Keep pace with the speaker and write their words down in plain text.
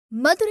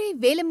மதுரை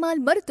வேலம்மாள்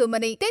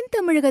மருத்துவமனை தென்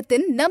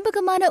தமிழகத்தின்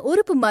நம்பகமான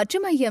உறுப்பு மாற்று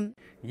மையம்.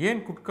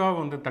 ஏன்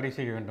குட்காவை தடை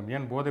செய்ய வேண்டும்,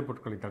 ஏன் போதைப்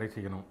பொருட்களை தடை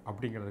செய்யணும்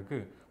அப்படிங்கிறதுக்கு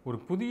ஒரு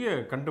புதிய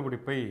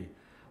கண்டுபிடிப்பை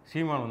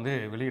சீமான்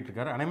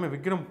வெளியிட்டிருக்காரு. அனைமே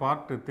விக்ரம்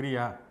பார்ட்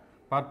 3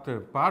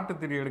 பார்ட்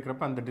 3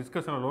 எடுக்கிறப்ப அந்த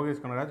டிஸ்கஷனில்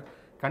லோகேஷ் கனகராஜ்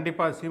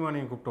கண்டிப்பாக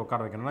சீமானையும் கூப்பிட்டு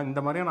உட்கார வைக்கணும்.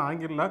 இந்த மாதிரியான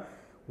ஆங்கில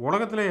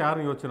உலகத்திலே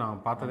யாரும் யோசிச்சு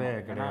நான் பார்த்ததே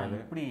கிடையாது.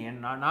 இப்படி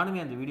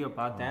நானுமே அந்த வீடியோ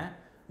பார்த்தேன்.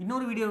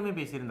 இன்னொரு வீடியோவுமே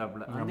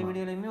பேசியிருந்தாப்புல. அந்த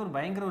வீடியோலையுமே ஒரு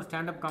பயங்கர ஒரு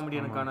ஸ்டாண்டப்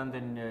காமெடியனுக்கான அந்த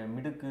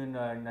மிடுக்கு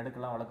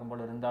நடுக்கெல்லாம் வழக்கம்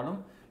போல் இருந்தாலும்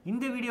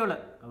இந்த வீடியோவில்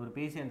அவர்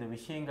பேசிய அந்த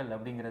விஷயங்கள்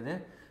அப்படிங்கிறது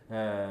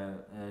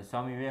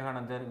சுவாமி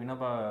விவேகானந்தர்,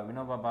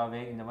 வினோபா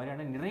பாவே இந்த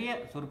மாதிரியான நிறைய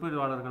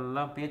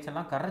சொற்பொழிவாளர்கள்லாம்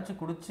பேச்செல்லாம் கரைச்சி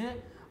குடிச்சு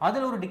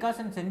அதில் ஒரு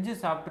டிகாஷன் செஞ்சு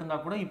சாப்பிட்ருந்தா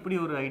கூட இப்படி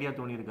ஒரு ஐடியா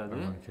தோணி இருக்காது.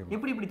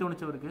 இப்படி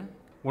தோணுச்சு அவருக்கு?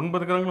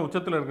 9 கிரகங்கள்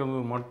உச்சத்தில்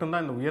இருக்கிறது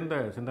மட்டும்தான் இந்த உயர்ந்த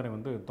சிந்தனை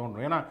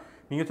தோன்றும். ஏன்னா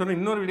நீங்கள் சொன்ன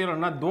இன்னொரு வீடியோவில்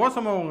என்ன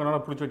தோசமாக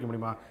உங்களால் புளிச்சு வைக்க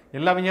முடியுமா,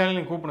 எல்லா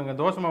விஞ்ஞானிகளையும் கூப்பிடுங்க,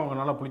 தோசமாக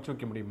உங்களால் புளிச்சு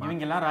வைக்க முடியுமா?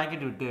 இவங்கெல்லாம்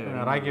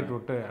ராக்கெட்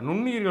விட்டு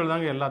நுண்ணுயிர்கள்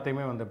தாங்க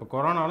எல்லாத்தையுமே இப்போ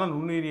கொரோனாலாம்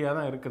நுண்ணுயிரியாக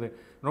தான் இருக்குது.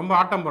 ரொம்ப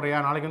ஆட்டம் போறையா,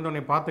 நாளைக்கு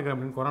உன்னை பார்த்துக்கிறேன்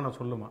அப்படின்னு கொரோனா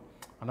சொல்லுமா,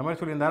 அந்த மாதிரி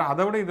சொல்லியிருந்தாரு.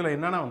 அதை விட இதில்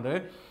என்னன்னா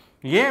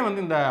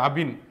ஏன் இந்த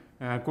அபின்,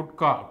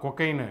 குட்கா,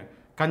 கொக்கைன்னு,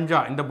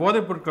 கஞ்சா இந்த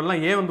போதைப்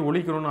பொருட்கள்லாம் ஏன்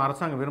ஒழிக்கணும்னு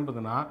அரசாங்கம்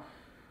விரும்புதுன்னா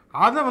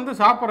அதை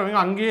சாப்பிட்றவங்க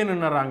அங்கேயே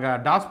நின்றுறாங்க,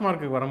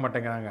 டாஸ்மார்க்கு வர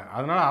மாட்டேங்கிறாங்க.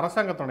 அதனால்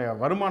அரசாங்கத்துடைய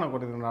வருமானம்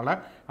குறைக்கிறதுனால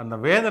அந்த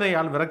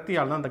வேதனையால்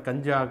விரக்தியால் தான் இந்த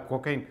கஞ்சா,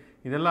 கொக்கைன்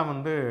இதெல்லாம்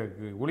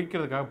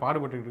ஒழிக்கிறதுக்காக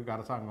பாடுபட்டு இருக்கு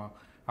அரசாங்கம்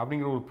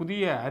அப்படிங்கிற ஒரு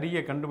புதிய அரிய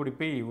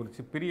கண்டுபிடிப்பை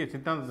ஒரு பெரிய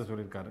சித்தாந்தத்தை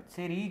சொல்லியிருக்காரு.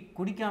 சரி,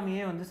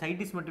 குடிக்காமையே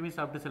சைடிஸ் மட்டுமே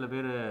சாப்பிட்டு சில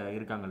பேர்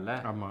இருக்காங்கல்ல.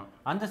 ஆமாம்,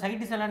 அந்த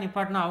சைடிஸ் எல்லாம்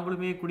நிப்பாட்டினா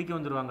அவங்களுமே குடிக்க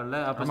வந்துருவாங்கல்ல.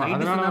 அப்போ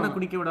சைடிஸ்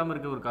குடிக்க விடாமல்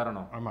இருக்க ஒரு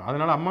காரணம். ஆமாம்,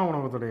 அதனால அம்மா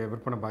உணவகத்துடைய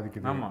விற்பனை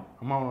பாதிக்குது. ஆமாம்,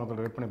 அம்மா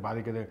உணவகத்தோட விற்பனை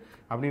பாதிக்குது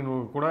அப்படின்னு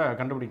கூட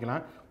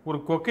கண்டுபிடிக்கலாம். ஒரு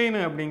கொக்கைன்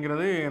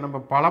அப்படிங்கிறது நம்ம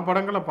பல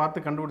படங்களை பார்த்து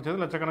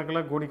கண்டுபிடிச்சது,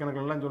 லட்சக்கணக்கில்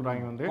கோடிக்கணக்கில்லாம்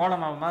சொல்கிறாங்க.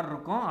 கோலமாவு மாதிரி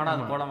இருக்கும், ஆனால்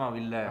அது கோலமாவு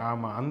இல்லை.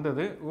 ஆமாம், அந்த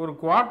ஒரு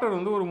குவார்ட்டர்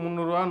ஒரு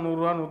 300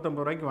 100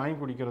 150 ரூபாய்க்கு வாங்கி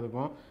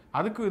குடிக்கிறதுக்கும்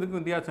அதுக்கும் இதுக்கும்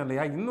வித்தியாசம்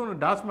இல்லையா? இன்னொன்று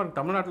டாஸ்மார்க்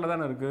தமிழ்நாட்டில்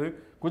தானே இருக்குது.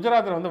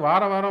 குஜராத்தில்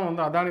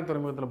வாரம் அதானி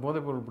துறைமுகத்தில்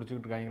போதைப் பொருள்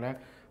பிடிச்சிக்கிட்டு இருக்காங்களே.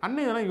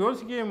 அண்ணன் இதெல்லாம்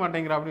யோசிக்கவே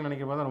மாட்டேங்கிறா அப்படின்னு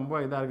நினைக்கிறப்ப தான்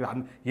ரொம்ப இதாக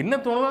இருக்குது. என்ன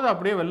தோணுதோ அது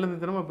அப்படியே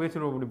வெள்ளந்து திரும்ப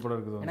பேசிடுவோம் அப்படி போல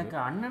இருக்குது. எனக்கு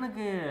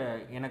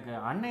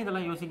அண்ணன்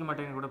இதெல்லாம் யோசிக்க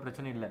மாட்டேங்கிற கூட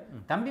பிரச்சனை இல்லை.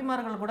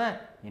 தம்பிமார்கள் கூட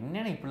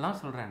என்னென்ன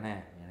இப்படிலாம் சொல்கிறேண்ணே,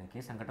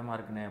 எனக்கே சங்கடமாக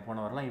இருக்குண்ணே,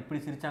 போன வரலாம் எப்படி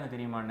சிரிச்சாங்க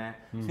தெரியுமாண்ணே,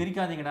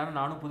 சிரிக்காதீங்கடான்னு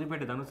நானும்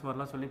புதுப்பேட்டை தனுஷ்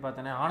மாதிரிலாம் சொல்லி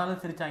பார்த்தேனே,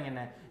 ஆனாலும்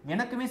சிரிச்சாங்கண்ணே,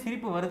 எனக்குமே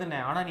சிரிப்பு வருதுண்ணே,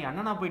 ஆனால் நீ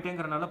அண்ணனா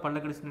போயிட்டேங்கிறனால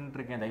பல்ல கடிச்சு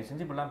நின்றுருக்கேன், தயவு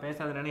செஞ்சு இப்படிலாம்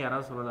பேசாதுன்னு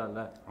யாராவது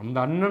சொல்லலாம்ல. அந்த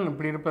அண்ணன்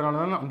இப்படி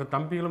இருப்பதனால தான் அந்த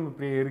தம்பிகளும்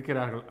இப்படி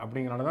இருக்கிறார்கள்.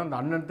 அப்படிங்கிறனால தான் அந்த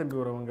அண்ணன்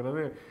தம்பி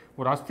உறவுங்கிறது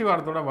ஒரு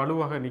அஸ்திவாரத்தோட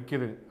வலுவாக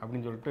நிற்கிது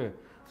அப்படின்னு சொல்லிட்டு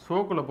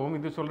ஷோக்குள்ள போகும்.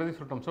 இது சொல்றதை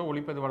சுட்டம் ஷோ.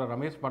 ஒளிப்பதிவாளர்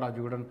ரமேஷ்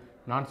பாலாஜியுடன்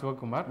நான்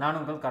சிவகுமார், நான்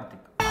உங்கள்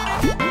கார்த்திக்.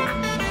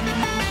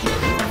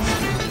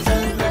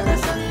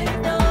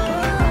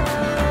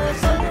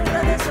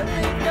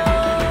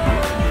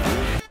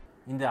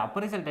 இந்த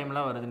அப்ரைசல்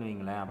டைம்லாம் வருதுன்னு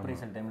வைங்களேன்.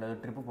 அப்ரைசல் டைமில்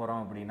ட்ரிப்பு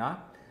போகிறோம் அப்படின்னா,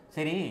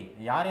 சரி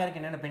யார் யாருக்கு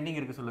என்னென்ன பெண்டிங்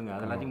இருக்குது சொல்லுங்கள்,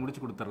 அது எல்லாத்தையும்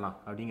முடிச்சு கொடுத்துடலாம்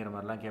அப்படிங்கிற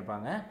மாதிரிலாம்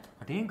கேட்பாங்க.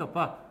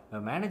 அடேங்கப்பா,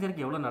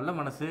 மேனேஜருக்கு எவ்வளோ நல்ல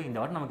மனசு, இந்த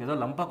வாட்டி நமக்கு ஏதோ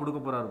லம்பாக கொடுக்க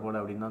போகிறாரு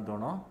போல் அப்படின்னு தான்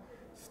தோணும்.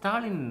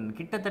 ஸ்டாலின்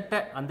கிட்டத்தட்ட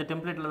அந்த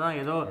டெம்ப்ளேட்டில் தான்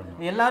ஏதோ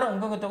எல்லாரும்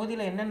உங்கள்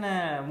தொகுதியில் என்னென்ன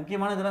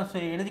முக்கியமான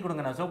இதெல்லாம் எழுதி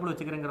கொடுங்க, நான் சோப்பில்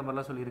வச்சுக்கிறேங்கிற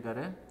மாதிரிலாம்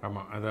சொல்லியிருக்காரு.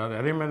 ஆமாம், அதாவது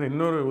அதே மாதிரி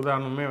இன்னொரு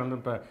உதாரணமே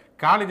இப்போ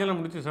காலேஜெல்லாம்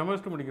முடிச்சு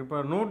செமஸ்டர்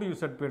முடிக்கிறப்ப நோட்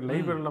யூஸ் சர்டிஃபிகேட்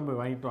லைப்ரரிலாம் போய்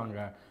வாங்கிட்டு வாங்க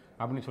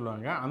அப்படின்னு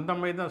சொல்லுவாங்க. அந்த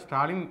மாதிரி தான்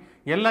ஸ்டாலின்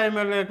எல்லா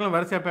எம்எல்ஏக்களும்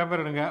வரிசையாக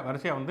பேப்பர் எடுங்க,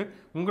 வரிசையாக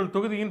உங்கள்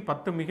தொகுதியின்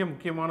 10 மிக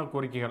முக்கியமான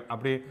கோரிக்கைகள்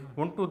அப்படி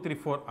 1 2 3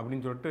 4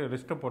 அப்படின்னு சொல்லிட்டு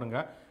லிஸ்ட்டை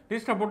போடுங்க.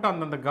 லிஸ்ட்டை போட்டு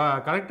அந்தந்த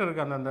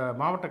கலெக்டருக்கு அந்தந்த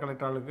மாவட்ட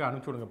கலெக்டர்களுக்கு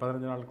அனுப்பிச்சி விடுங்க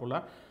 15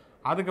 நாளுக்குள்ளே.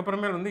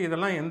 அதுக்கப்புறமே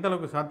இதெல்லாம் எந்த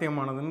அளவுக்கு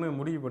சாத்தியமானதுன்னு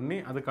முடிவு பண்ணி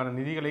அதுக்கான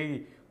நிதிகளை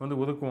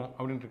ஒதுக்குவோம்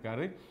அப்படின்னு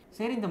இருக்காரு.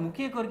 சரி, இந்த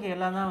முக்கிய கோரிக்கை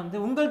எல்லாம்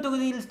தான் உங்கள்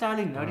தொகுதியில்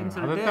ஸ்டாலின் அப்படின்னு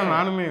சொல்லிட்டு அதைத்தான்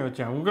நானுமே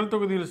வச்சேன். உங்கள்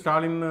தொகுதியில்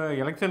ஸ்டாலின்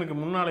எலெக்ஷனுக்கு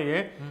முன்னாலேயே,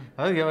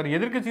 அதாவது அவர்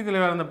எதிர்க்கட்சி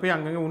தலைவர் இருந்தப்போ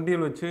அங்கங்கே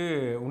உண்டியல் வச்சு,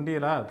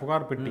 உண்டியலா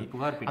புகார் பெட்டி,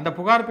 அந்த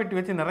புகார் பெட்டி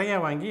வச்சு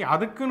நிறைய வாங்கி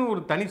அதுக்குன்னு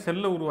ஒரு தனி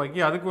செல்லை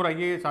உருவாக்கி அதுக்கு ஒரு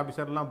IAS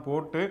ஆஃபீஸர்லாம்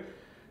போட்டு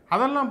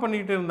அதெல்லாம்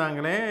பண்ணிக்கிட்டு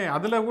இருந்தாங்களே.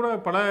 அதில் கூட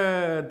பல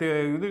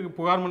இது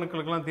புகார்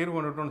மனுக்களுக்கெல்லாம் தீர்வு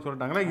கொண்டுட்டோம்னு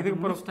சொல்லிட்டாங்களே. இதுக்கு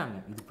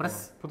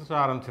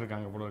புதுசாக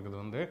ஆரம்பிச்சிருக்காங்க போல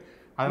இருக்குது.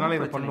 அதனால்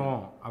இதை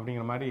பண்ணுவோம்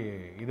அப்படிங்கிற மாதிரி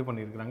இது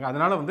பண்ணியிருக்கிறாங்க.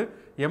 அதனால்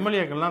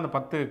எம்எல்ஏக்கள்லாம் அந்த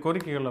 10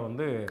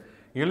 கோரிக்கைகளில்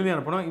எழுதி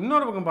அனுப்பணும்.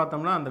 இன்னொரு பக்கம்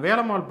பார்த்தோம்னா அந்த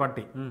வேலம்மாள்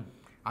பாட்டி,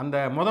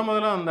 அந்த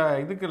முதல்ல அந்த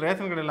இதுக்கு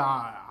ரேஷன் கடையில்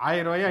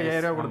 1000 ரூபாயா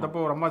 5000 ரூபா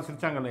கொடுத்தப்போ ஒரு அம்மா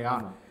சிரிச்சாங்க இல்லையா,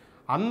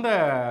 அந்த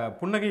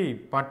புன்னகை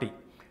பாட்டி,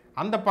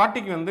 அந்த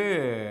பாட்டிக்கு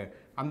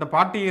அந்த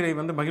பாட்டியரை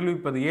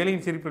மகிழ்விப்பது,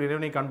 ஏழையின் சிரிப்பில்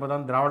இறைவனை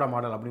காண்பதான் திராவிட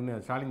மாடல் அப்படின்னு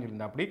ஸ்டாலின்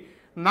இருந்தா. அப்படி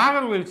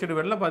நாகர்கோவில் சைடு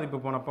வெள்ள பாதிப்பு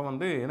போனப்போ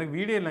எனக்கு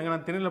வீடே இல்லைங்க,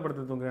 நான் திருநில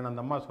படுத்து தூங்குறேன்,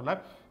 அந்த அம்மா சொல்ல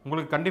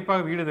உங்களுக்கு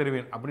கண்டிப்பாக வீடு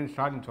தருவேன் அப்படின்னு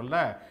ஸ்டாலின்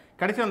சொல்ல,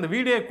 கடைசி அந்த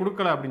வீடே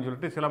கொடுக்கல அப்படின்னு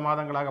சொல்லிட்டு சில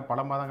மாதங்களாக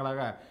பல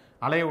மாதங்களாக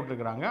அலைய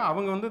விட்டுருக்குறாங்க.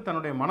 அவங்க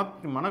தன்னுடைய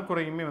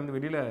மனக்குறையுமே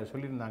வெளியில்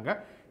சொல்லியிருந்தாங்க.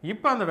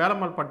 இப்போ அந்த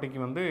வேலம்மாள்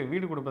பாட்டிக்கு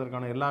வீடு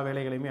கொடுப்பதற்கான எல்லா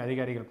வேலைகளையுமே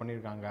அதிகாரிகள்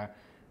பண்ணியிருக்காங்க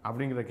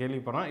அப்படிங்கிறத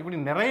கேள்விப்படுறோம். இப்படி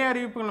நிறைய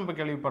அறிவிப்புகள் நம்ம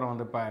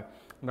கேள்விப்படுறோம். இப்போ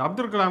இந்த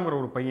அப்துல் கலாம்ங்கிற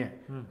ஒரு பையன்,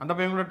 அந்த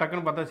பையன் கூட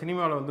டக்குன்னு பார்த்தா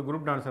சினிமாவில்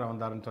குரூப் டான்ஸராக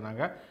வந்தாருன்னு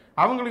சொன்னாங்க.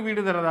 அவங்களுக்கு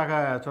வீடு தரதாக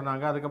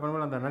சொன்னாங்க.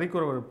 அதுக்கப்புறமே அந்த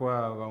நரிக்குறவர்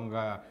அவங்க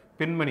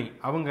பெண்மணி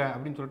அவங்க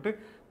அப்படின்னு சொல்லிட்டு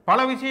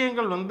பல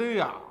விஷயங்கள் வந்து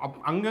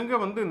அங்கங்கே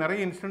வந்து நிறைய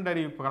இன்ஸ்டன்ட்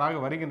அறிவிப்புகளாக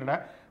வருகின்றன.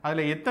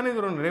 அதில் எத்தனை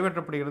தூரம்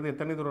நிறைவேற்றப்படுகிறது,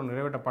 எத்தனை தூரம்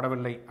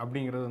நிறைவேற்றப்படவில்லை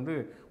அப்படிங்கிறது வந்து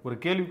ஒரு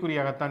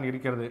கேள்விக்குறியாகத்தான்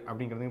இருக்கிறது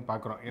அப்படிங்கிறதையும்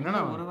பார்க்குறோம். என்னன்னா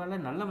ஒருவேளை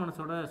நல்ல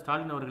மனசோட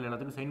ஸ்டாலின் அவர்கள்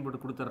எல்லாத்துக்கும் சைன் போட்டு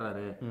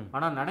கொடுத்துட்றாரு.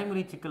 ஆனால்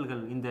நடைமுறை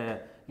சிக்கல்கள் இந்த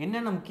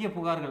என்னென்ன முக்கிய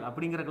புகார்கள்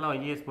அப்படிங்கிறதுக்கெல்லாம்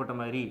ஐஏஎஸ் போட்ட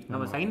மாதிரி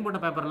நம்ம சைன்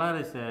போட்ட பேப்பர்லாம்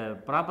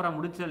ப்ராப்பராக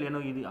முடிச்சல்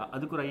ஏன்னா இது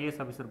அதுக்கு ஒரு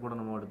ஐஏஎஸ் ஆஃபீஸர்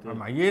போடணும் அடுத்து.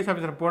 ஐஏஎஸ்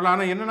ஆஃபீஸர் போடலாம்.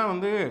 ஆனால் என்னன்னா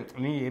வந்து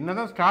நீ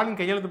என்னதான் ஸ்டாலின்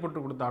கையெழுத்து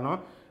போட்டு கொடுத்தானோ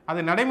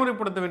அதை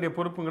நடைமுறைப்படுத்த வேண்டிய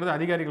பொறுப்புங்கிறது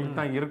அதிகாரிகளுக்கு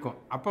தான் இருக்கும்.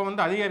 அப்போ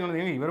வந்து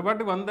அதிகாரிகள் இவர்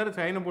பாட்டுக்கு வந்தார்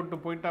சைனை போட்டு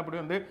போயிட்டா அப்படி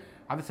வந்து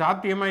அது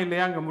சாத்தியமா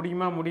இல்லையா, அங்கே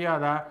முடியுமா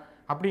முடியாதா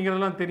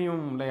அப்படிங்கிறதெல்லாம்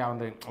தெரியும் இல்லையா.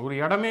 வந்து ஒரு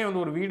இடமே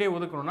வந்து ஒரு வீடே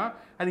ஒதுக்கணும்னா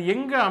அது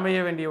எங்கே அமைய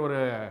வேண்டிய ஒரு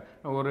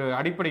ஒரு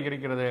அடிப்படை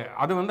இருக்கிறது,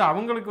 அது வந்து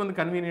அவங்களுக்கு வந்து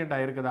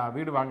கன்வீனியண்ட்டாக இருக்குதா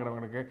வீடு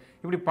வாங்குறவங்களுக்கு,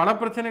 இப்படி பல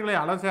பிரச்சனைகளை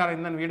அலசி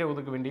ஆராய்ந்து வீடை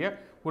ஒதுக்க வேண்டிய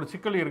ஒரு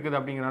சிக்கல் இருக்குது.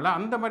 அப்படிங்கிறனால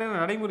அந்த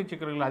மாதிரியான நடைமுறை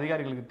சிக்கல்கள்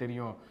அதிகாரிகளுக்கு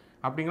தெரியும்.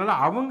 அப்படிங்கிறனால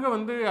அவங்க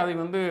வந்து அதை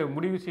வந்து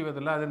முடிவு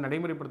செய்வதில் அதை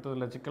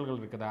நடைமுறைப்படுத்துவதில் சிக்கல்கள்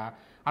இருக்குதா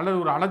அல்லது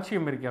ஒரு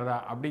அலட்சியம் இருக்கிறதா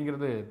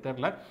அப்படிங்கிறது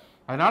தெரில.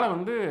 அதனால்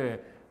வந்து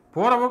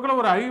போகிற போக்கில்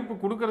ஒரு அறிவிப்பு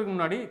கொடுக்கறதுக்கு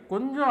முன்னாடி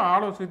கொஞ்சம்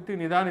ஆலோசித்து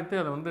நிதானித்து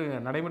அதை வந்து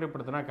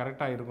நடைமுறைப்படுத்தினா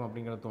கரெக்டாக இருக்கும்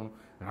அப்படிங்கிறது தோணும்.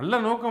 நல்ல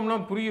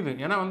நோக்கம்லாம் புரியுது.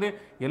 ஏன்னா வந்து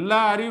எல்லா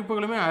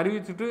அறிவிப்புகளுமே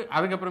அறிவிச்சுட்டு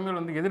அதுக்கப்புறமே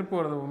வந்து எதிர்ப்பு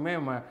வர்றதுமே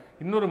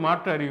இன்னொரு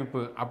மாற்று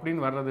அறிவிப்பு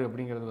அப்படின்னு வர்றது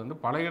அப்படிங்கிறது வந்து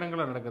பல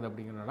இடங்களில் நடக்குது.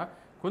 அப்படிங்கிறனால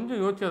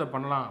கொஞ்சம் யோசிச்சு அதை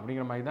பண்ணலாம்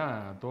அப்படிங்கிற மாதிரி தான்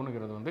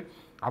தோணுகிறது. வந்து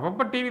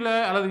அப்பப்போ டிவியில்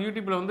அல்லது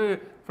யூடியூப்பில் வந்து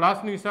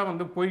ஃப்ளாஷ் நியூஸாக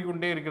வந்து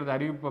போய்கொண்டே இருக்கிறது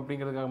அறிவிப்பு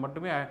அப்படிங்கிறதுக்காக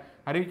மட்டுமே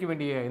அறிவிக்க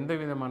வேண்டிய எந்த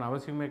விதமான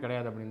அவசியமே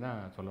கிடையாது அப்படின்னு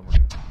தான் சொல்ல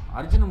முடியும்.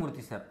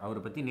 அர்ஜுனமூர்த்தி சார் அவரை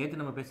பற்றி நேற்று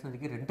நம்ம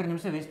பேசுனதுக்கு 2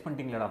 நிமிஷம் வேஸ்ட்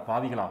பண்ணிட்டீங்களா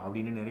பாவிகளா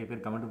அப்படின்னு நிறைய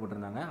பேர் கமெண்ட்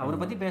போட்டிருந்தாங்க. அவரை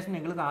பற்றி பேசணும்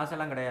எங்களுக்கு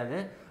ஆசைலாம் கிடையாது.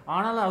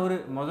 ஆனாலும் அவர்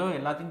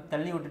எல்லாத்தையும்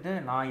தள்ளி விட்டுட்டு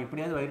நான்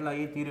எப்படியாவது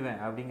வைரலாகி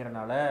தீருவேன்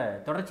அப்படிங்கிறனால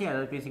தொடர்ச்சியாக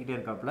அதாவது பேசிக்கிட்டே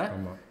இருக்காப்புல.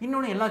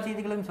 இன்னொன்று எல்லா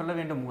செய்திகளையும் சொல்ல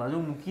வேண்டும்.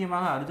 அதுவும்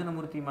முக்கியமாக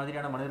அர்ஜுனமூர்த்தி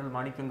மாதிரியான மனிதர்கள்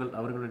மாணிக்கங்கள்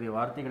அவர்களுடைய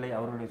வார்த்தைகளை,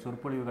 அவர்களுடைய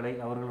சொற்பொழிவுகளை,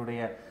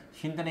 அவர்களுடைய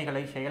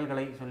சிந்தனைகளை,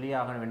 செயல்களை சொல்லியே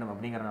ஆக வேண்டும்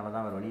அப்படிங்கிறனால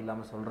தான் அவர் வழி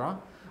இல்லாமல் சொல்கிறோம்.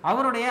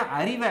 அவருடைய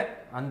அறிவை,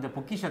 அந்த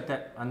பொக்கிஷத்தை,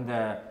 அந்த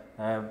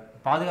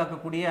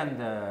பாதுகாக்கக்கூடிய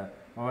அந்த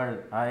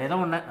ஏதோ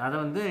ஒன்று அதை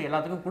வந்து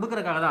எல்லாத்துக்கும்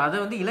கொடுக்கறதுக்காக தான், அதை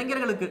வந்து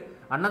இளைஞர்களுக்கு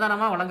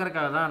அன்னதானமாக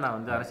வழங்குறதுக்காக தான் நான்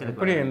வந்து அரசியல்.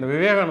 எப்படி இந்த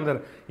விவேகானந்தர்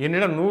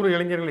என்னிடம் 100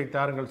 இளைஞர்களை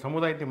தாருங்கள்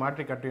சமுதாயத்தை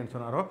மாற்றி காட்டுவேன்னு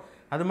சொன்னாரோ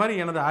அது மாதிரி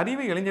எனது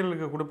அறிவை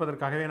இளைஞர்களுக்கு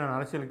கொடுப்பதற்காகவே நான்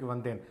அரசியலுக்கு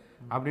வந்தேன்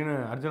அப்படின்னு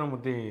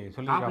அர்ஜுனமூர்த்தி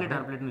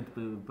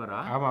சொல்லியிருக்காங்க.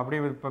 ஆமாம்,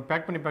 அப்படியே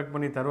பேக்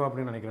பண்ணி தருவா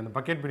அப்படின்னு நினைக்கிறேன். இந்த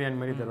பக்கெட்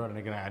பிரியாணி மாதிரி தருவா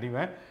நினைக்கிறேன்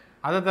அறிவை.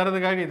 அதை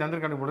தரதுக்காக நீ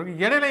தந்திருக்காங்க போடுறது.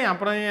 இடையில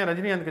அப்புறம் ஏன்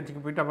ரஜினிகாந்த்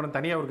கட்சிக்கு போயிட்டு அப்புறம்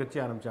தனியாக ஒரு கட்சி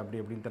ஆரம்பிச்சா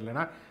அப்படி அப்படின்னு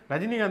தெரியலனா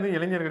ரஜினிகாந்த்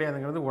இளைஞர்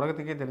கிடையாதுங்கிறது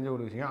உலகத்துக்கே தெரிஞ்ச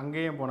ஒரு விஷயம்.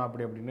 அங்கேயும் போனா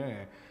அப்படி அப்படின்னு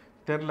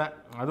தெரில.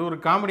 அது ஒரு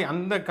காமெடி.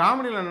 அந்த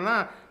காமெடியில் என்னென்னா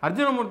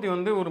அர்ஜுனமூர்த்தி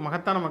வந்து ஒரு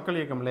மகத்தான மக்கள்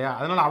இயக்கம் இல்லையா,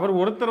 அதனால் அவர்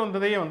ஒருத்தர்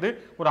வந்ததையே வந்து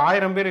ஒரு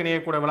 1000 பேர்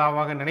இணையக்கூட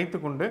விழாவாக நினைத்து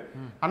கொண்டு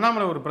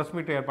அண்ணாமலை ஒரு ப்ரெஸ்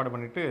மீட்டை ஏற்பாடு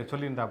பண்ணிட்டு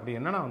சொல்லியிருந்தா. அப்படி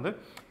என்னன்னா வந்து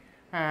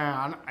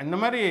இந்த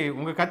மாதிரி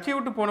உங்கள் கட்சியை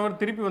விட்டு போனவர்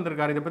திருப்பி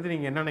வந்திருக்காரு, இதை பற்றி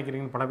நீங்கள் என்ன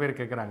நினைக்கிறீங்கன்னு பல பேர்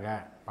கேட்குறாங்க.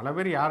 பல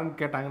பேர் யாருன்னு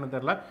கேட்டாங்கன்னு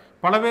தெரில,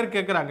 பல பேர்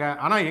கேட்குறாங்க.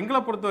 ஆனால் எங்களை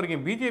பொறுத்த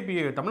வரைக்கும் பிஜேபி,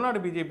 தமிழ்நாடு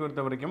பிஜேபி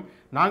பொறுத்த வரைக்கும்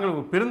நாங்கள்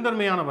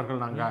பெருந்தன்மையானவர்கள்.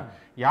 நாங்கள்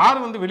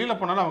யார் வந்து வெளியில்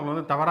போனாலும் அவங்க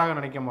வந்து தவறாக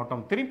நினைக்க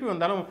மாட்டோம், திருப்பி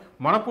வந்தாலும்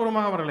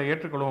மனப்பூர்வமாக அவர்களை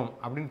ஏற்றுக்கொள்வோம்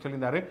அப்படின்னு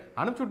சொல்லியிருந்தாரு.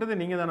 அனுப்பிச்சு விட்டது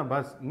நீங்கள் தானே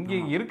பாஸ். இங்கே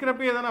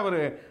இருக்கிறப்பே தானே அவர்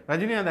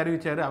ரஜினிகாந்த்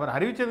அறிவிச்சார். அவர்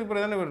அறிவிச்சதுக்கு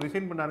பிறகு தானே அவர்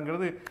ரிசைன்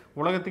பண்ணாருங்கிறது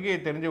உலகத்துக்கே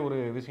தெரிஞ்ச ஒரு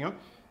விஷயம்.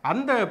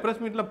 அந்த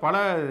ப்ரெஸ் மீட்டில் பல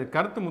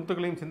கருத்து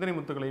முத்துக்களையும் சிந்தனை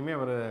முத்துக்களையுமே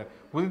அவர்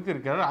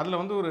உதித்திருக்கிறார். அதில்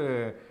வந்து ஒரு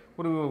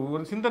ஒரு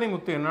ஒரு சிந்தனை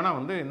முத்து என்னன்னா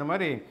வந்து இந்த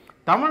மாதிரி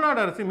தமிழ்நாடு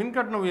அரசு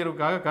மின்கட்டண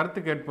உயர்வுக்காக கருத்து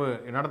கேட்பு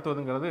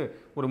நடத்துவதுங்கிறது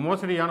ஒரு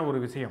மோசடியான ஒரு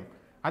விஷயம்.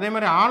 அதே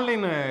மாதிரி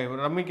ஆன்லைன்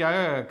ரம்மிக்காக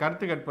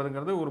கருத்து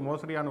கேட்பதுங்கிறது ஒரு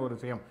மோசடியான ஒரு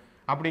விஷயம்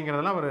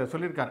அப்படிங்கிறதெல்லாம் அவர்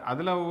சொல்லியிருக்கார்.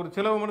 அதில் ஒரு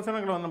சில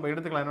விமர்சனங்களை வந்து நம்ம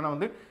எடுத்துக்கலாம். என்னென்னா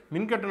வந்து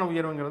மின்கட்டண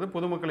உயர்வுங்கிறது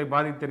பொதுமக்களை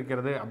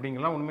பாதித்திருக்கிறது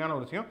அப்படிங்கிறலாம் உண்மையான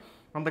ஒரு விஷயம்.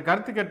 அந்த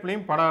கருத்து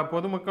கேட்புலையும் பல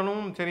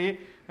பொதுமக்களும் சரி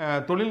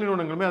தொழில்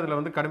நிறுவனங்களுமே அதில்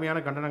வந்து கடுமையான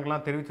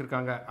கண்டனங்கள்லாம்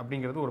தெரிவிச்சிருக்காங்க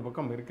அப்படிங்கிறது ஒரு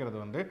பக்கம் இருக்கிறது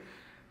வந்து.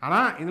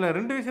 ஆனால் இதில்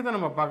 2 விஷயத்தை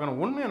நம்ம பார்க்கணும்.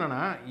 ஒன்று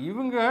என்னென்னா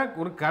இவங்க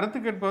ஒரு கருத்து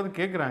கேட்பாவது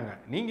கேட்குறாங்க,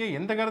 நீங்கள்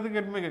எந்த கருத்து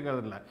கேட்புமே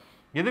கேட்கறது இல்லை.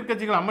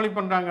 எதிர்கட்சிகள் அமளி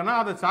பண்ணுறாங்கன்னா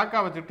அதை சாக்கா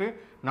வச்சுட்டு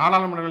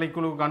நாடாளுமன்ற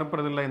குழுவுக்கு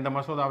அனுப்புறதில்லை, இந்த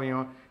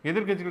மசோதாவையும்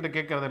எதிர்கட்சிகள்கிட்ட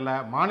கேட்கறதில்ல,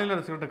 மாநில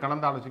அரசுகிட்ட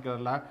கலந்து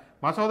ஆலோசிக்கிறதில்ல,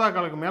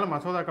 மசோதாக்களுக்கு மேலே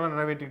மசோதாக்களை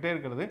நிறைவேற்றிக்கிட்டே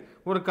இருக்கிறது.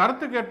 ஒரு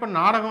கருத்து கேட்ப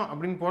நாடகம்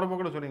அப்படின்னு போகிற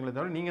போக்கில் சொல்றீங்களே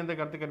தவிர நீங்கள் எந்த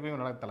கருத்து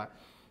கேட்பையும் நடத்தலை.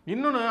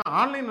 இன்னொன்று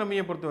ஆன்லைன்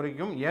ரம்மியை பொறுத்த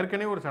வரைக்கும்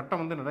ஏற்கனவே ஒரு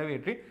சட்டம் வந்து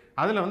நிறைவேற்றி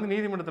அதில் வந்து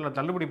நீதிமன்றத்தில்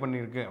தள்ளுபடி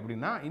பண்ணியிருக்கு.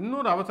 அப்படின்னா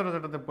இன்னொரு அவசர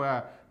சட்டத்தை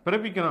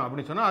பிறப்பிக்கணும்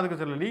அப்படின்னு சொன்னால் அதுக்கு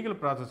சில லீகல்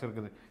ப்ராசஸ்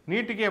இருக்குது.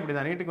 நீட்டுக்கே அப்படி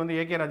தான். நீட்டுக்கு வந்து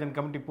ஏகே ராஜன்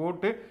கமிட்டி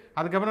போட்டு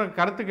அதுக்கப்புறம்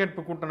கருத்து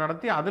கேட்பு கூட்டம்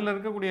நடத்தி அதில்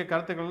இருக்கக்கூடிய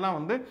கருத்துக்கள்லாம்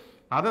வந்து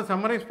அதை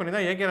சம்மரைஸ் பண்ணி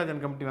தான் ஏகே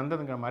ராஜன் கமிட்டி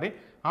வந்ததுங்கிற மாதிரி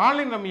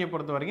ஆன்லைன் ரம்மியை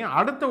பொறுத்த வரைக்கும்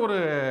அடுத்த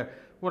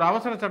ஒரு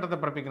அவசர சட்டத்தை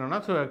பிறப்பிக்கணும்னா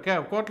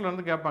கோர்ட்டில்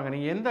வந்து கேட்பாங்க,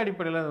 நீங்கள் எந்த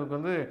அடிப்படையில் அதுக்கு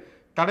வந்து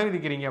தடை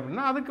விதிக்கிறீங்க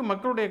அப்படின்னா அதுக்கு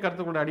மக்களுடைய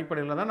கருத்துக்களுடைய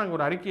அடிப்படையில் தான் நாங்கள்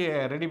ஒரு அறிக்கையை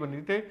ரெடி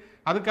பண்ணிட்டு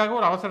அதுக்காக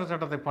ஒரு அவசர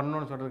சட்டத்தை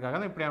பண்ணணும்னு சொல்றதுக்காக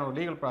தான் இப்படியான ஒரு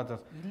லீகல்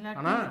ப்ராசஸ்.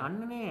 ஆனால்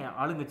அண்ணனே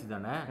ஆளுங்கட்சி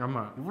தானே.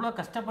 ஆமாம், இவ்வளோ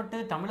கஷ்டப்பட்டு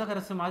தமிழக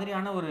அரசு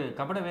மாதிரியான ஒரு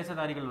கபட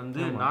வேஷதாரிகள்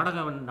வந்து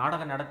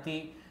நாடகம் நடத்தி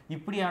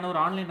இப்படியான ஒரு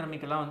ஆன்லைன்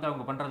ரம்மிக்கெல்லாம் வந்து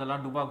அவங்க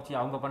பண்ணுறதெல்லாம் டுபாக்குச்சி,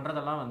 அவங்க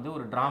பண்ணுறதெல்லாம் வந்து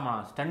ஒரு ட்ராமா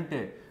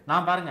ஸ்டண்ட்டு.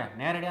 நான் பாருங்கள்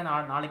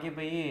நேரடியாக நாளைக்கே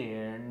போய்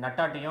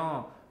நட்டாட்டையும்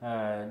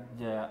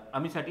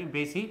அமித்ஷாட்டையும்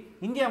பேசி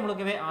இந்தியா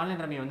முழுக்கவே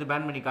ஆன்லைன் ரம்மியை வந்து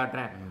பேன் பண்ணி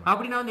காட்டுறேன்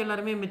அப்படின்னா வந்து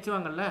எல்லாருமே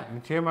மெச்சுவாங்கல்ல.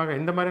 நிச்சயமாக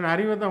இந்த மாதிரி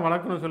அறிவை தான்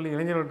வளர்க்கணும்னு சொல்லி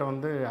இளைஞர்கள்ட்ட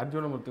வந்து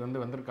அர்ஜுனமூர்த்தி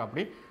வந்து வந்திருக்கா.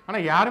 அப்படி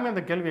ஆனால் யாருமே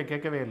அந்த கேள்வியை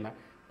கேட்கவே இல்லை.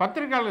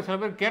 பத்திரிகையாளர்கள் சில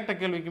பேர் கேட்ட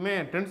கேள்விக்குமே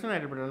டென்ஷன்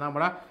ஆகிட்டு போயிட்டு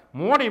நம்மளா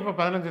மோடி இப்போ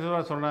 15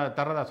 ரூபா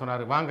தரதா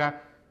சொன்னார், வாங்க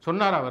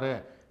சொன்னார் அவர்.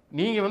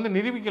 நீங்கள் வந்து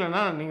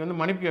நிரூபிக்கலைன்னா நீங்கள்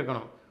வந்து மன்னிப்பு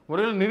கேட்கணும்,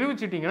 ஒருவேளை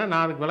நிரூபிச்சிட்டிங்கன்னா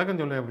நான் அதுக்கு விளக்கம்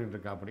சொல்லுவேன் அப்படின்னு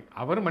இருக்கா. அப்படி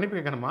அவர் மன்னிப்பு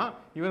கேட்கணுமா,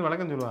 இவர்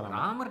விளக்கம் சொல்லுவாராம்.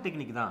 ராமர்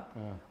டெக்னிக் தான்.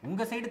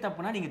 உங்க சைடு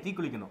தப்புனா நீங்க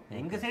தீக்குளிக்கணும்,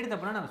 எங்க சைடு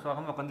தப்புனா நாங்க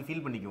சுகமா உட்காந்து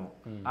ஃபீல் பண்ணிக்குவோம்.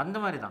 அந்த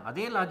மாதிரி தான்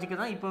அதே லாஜிக்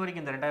தான் இப்போ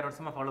வரைக்கும் இந்த 2000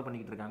 வருஷமா ஃபாலோ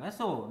பண்ணிக்கிட்டு இருக்காங்க.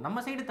 ஸோ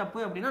நம்ம சைடு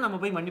தப்பு அப்படின்னா நம்ம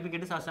போய் மன்னிப்பு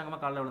கேட்டு சாஷ்டாங்கமா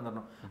காலில்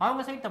விழுந்துடணும்.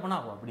 அவங்க சைடு தப்புனா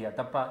அப்படியா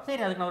தப்பா,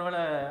 சரி அதுக்கு நான்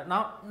ஒருவேளை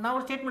நான்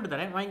ஒரு ஸ்டேட்மெண்ட்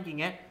தரேன்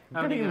வாங்கிக்கிங்க.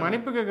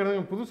 மன்னிப்பு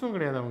கேட்கறது புதுசும்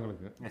கிடையாது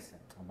அவங்களுக்கு.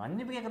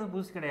 மன்னிப்பு கேட்கறது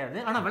புதுசு கிடையாது,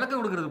 ஆனா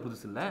விளக்கம் கொடுக்கறது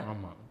புதுசு இல்ல.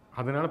 ஆமா,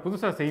 அதனால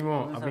புதுசா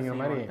செய்வோம் அப்படிங்கிற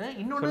மாதிரி.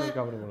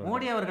 இன்னொன்று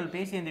மோடி அவர்கள்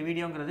பேசிய இந்த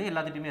வீடியோங்கிறது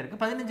எல்லாத்திட்டுமே இருக்கு.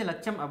 15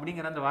 லட்சம்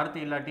அப்படிங்கிற அந்த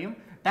வார்த்தை எல்லாத்தையும்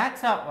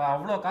டாக்ஸா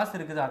அவ்வளோ காசு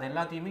இருக்குது, அது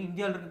எல்லாத்தையுமே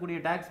இந்தியாவில் இருக்கக்கூடிய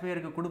டாக்ஸ்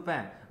பேருக்கு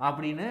கொடுப்பேன்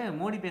அப்படின்னு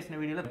மோடி பேசின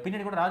வீடியோல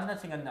பின்னாடி கூட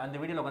ராஜ்நாத் சிங் அந்த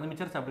வீடியோவில் வந்து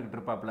மிச்சர் சாப்பிட்டுக்கிட்டு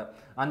இருப்பாப்ல.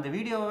 அந்த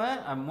வீடியோவை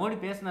மோடி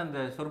பேசின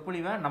அந்த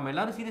சொற்பொழிவை நம்ம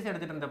எல்லாரும் சீரியஸாக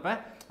எடுத்துட்டு இருந்தப்ப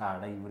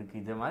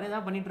இவருக்கு இது மாதிரி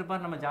தான் பண்ணிட்டு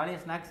இருப்பார், நம்ம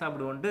ஜாலியாக ஸ்நாக்ஸ்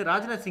சாப்பிடுவோன்ட்டு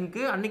ராஜ்நாத்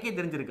சிங்க்கு அன்னைக்கே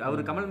தெரிஞ்சிருக்கு.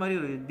 அவர் கமல் மாதிரி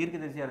ஒரு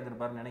தீர்க்கதரிசியாக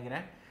இருந்திருப்பாருன்னு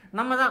நினைக்கிறேன்.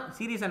 நம்ம தான்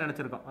சீரியஸாக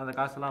நினச்சிருக்கோம் அந்த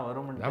காசுலாம்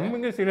வரும்.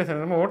 நம்ம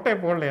சீரியஸாக நம்ம ஓட்டே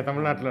போடலையே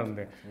தமிழ்நாட்டில்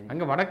இருந்து.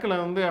 அங்கே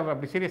வடக்கில் வந்து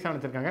அப்படி சீரியஸாக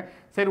நினச்சிருக்காங்க.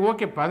 சரி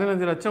ஓகே,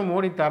 15 லட்சம்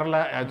மோடி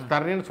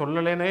தரலன்னு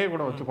சொல்லலேனே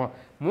கூட வச்சுக்கோம்.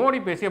 மோடி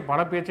பேசிய பல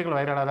பேச்சுக்கள்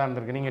வைரலாக தான்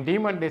இருந்திருக்கு. நீங்கள்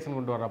டிமானிட்டேஷன்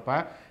கொண்டு வரப்ப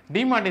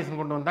டிமானிட்டேஷன்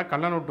கொண்டு வந்தால்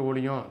கள்ள நோட்டு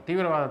ஒழியும்,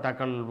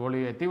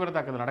 தீவிர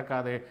தாக்குதல்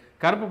நடக்காது,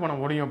 கருப்பு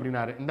பணம் ஒழியும்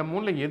அப்படின்னாரு. இந்த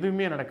மூணில்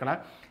எதுவுமே நடக்கலை.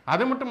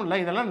 அது மட்டும் இல்லை,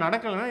 இதெல்லாம்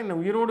நடக்கலைன்னா இந்த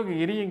உயிரோடு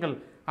எரியுங்கள்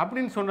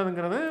அப்படின்னு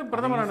சொன்னதுங்கிறது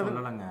பிரதமர்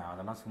சொல்லலைங்க.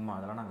 அதெல்லாம் சும்மா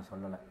அதெல்லாம் நாங்கள்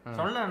சொல்லலை.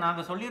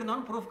 நாங்கள்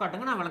சொல்லியிருந்தோம் ப்ரூஃப்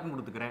காட்டுங்க, நான் விளக்கம்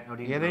கொடுத்துக்கிறேன்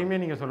அப்படி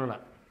எதையுமே நீங்கள் சொல்லலை.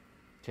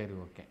 சரி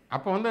ஓகே.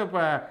 அப்போ வந்து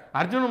இப்போ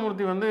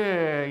அர்ஜுனமூர்த்தி வந்து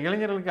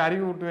இளைஞர்களுக்கு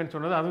அறிவு ஊட்டுவேன்னு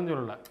சொன்னது அதுவும்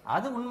சொல்லலை.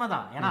 அது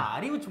உண்மைதான். ஏன்னா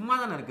அறிவு சும்மா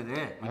தானே இருக்குது.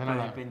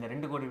 இப்போ இந்த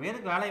 2 கோடி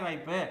பேருக்கு வேலை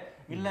வாய்ப்பு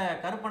இல்லை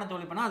கருப்பண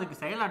தொழில்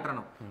அதுக்கு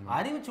செயலாற்றணும்.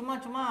 அறிவு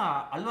சும்மா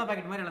அல்வா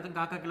பாக்கெட் மாதிரி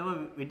எல்லாத்துக்கும் காக்கா கிலோ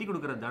வெட்டி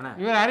கொடுக்கறது தானே.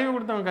 இவர் அறிவு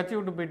கொடுத்தவங்க கட்சி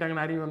விட்டு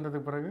போயிட்டாங்கன்னு அறிவு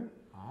வந்ததுக்கு பிறகு.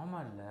 ஆமா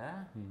இல்ல,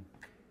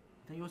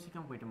 இதை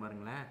யோசிக்காம போயிட்டு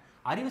பாருங்களேன்.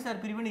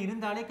 அறிவுசார் பிரிவுன்னு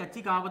இருந்தாலே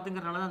கட்சிக்கு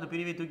ஆபத்துங்கிறனால தான் அந்த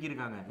பிரிவை தூக்கி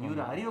இருக்காங்க.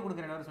 இவர் அறிவை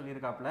கொடுக்குறேன்னு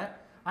சொல்லியிருக்காப்புல.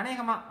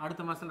 அநேகமா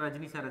அடுத்த மாசம்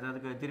ரஜினி சார்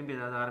திரும்பி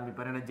ஏதாவது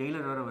ஆரம்பிப்பார். ஏன்னா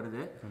ஜெயிலர் வேற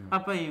வருது.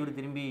 அப்ப இவர்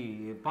திரும்பி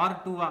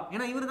பார்ட் 2வா,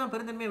 ஏன்னா இவர் தான்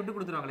பெருந்தன்மையை விட்டு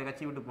கொடுத்துருவாங்களே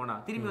கட்சி விட்டு போனா.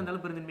 திரும்பி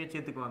வந்தாலும் பெருந்தன்மையை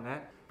சேர்த்துக்குவாங்க.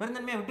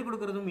 பெருந்தன்மையை விட்டு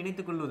கொடுக்கறதும்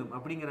இணைத்துக் கொள்வதும்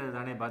அப்படிங்கிறது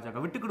தானே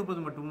பாஜக. விட்டு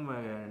கொடுப்பது மட்டும்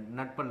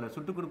நட்பல்ல,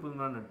 சுட்டுக்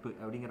கொடுப்பதும் தான் நட்பு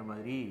அப்படிங்கிற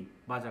மாதிரி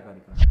பாஜக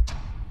இருக்கிறாங்க.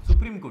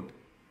 சுப்ரீம் கோர்ட்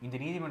இந்த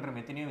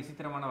நீதிமன்றம் எத்தனையோ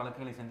விசித்திரமான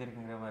வழக்குகளை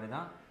செஞ்சிருக்குங்கிற மாதிரி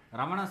தான்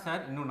ரமணா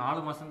சார் இன்னும் 4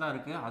 மாதம் தான்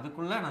இருக்குது,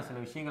 அதுக்குள்ளே நான் சில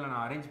விஷயங்களை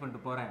நான் அரேஞ்ச் பண்ணிட்டு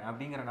போகிறேன்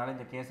அப்படிங்கிறனால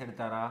இந்த கேஸ்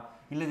எடுத்தாரா,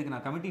 இல்லை இதுக்கு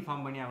நான் கமிட்டி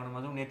ஃபார்ம் பண்ணி ஆகணும்.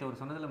 அதுவும் நேற்று ஒரு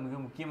சொன்னதில் மிக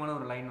முக்கியமான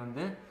ஒரு லைன்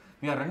வந்து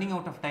we are running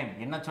out of time,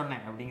 என்ன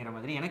சொன்னேன் அப்படிங்கிற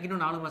மாதிரி. எனக்கு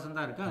இன்னும் 4 மாதம்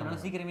தான் இருக்குது,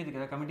 அதனால சீக்கிரமே இதுக்கு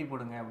ஏதாவது கமிட்டி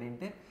போடுங்க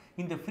அப்படின்ட்டு.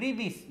 இந்த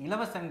ஃப்ரீபீஸ்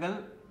இலவசங்கள்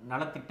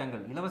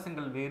நலத்திட்டங்கள்,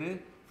 இலவசங்கள் வேறு,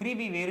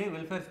 ஃப்ரீபி வேறு,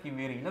 வெல்ஃபேர் ஸ்கீம்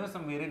வேறு,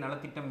 இலவசம் வேறு,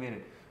 நலத்திட்டம் வேறு.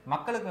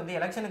 மக்களுக்கு வந்து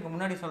எலெக்ஷனுக்கு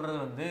முன்னாடி சொல்கிறது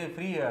வந்து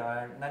ஃப்ரீ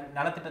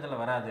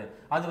நலத்திட்டத்தில் வராது,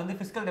 அது வந்து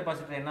ஃபிஸ்கல்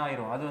டெபாசிட் என்ன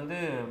ஆயிரும், அது வந்து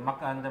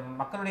அந்த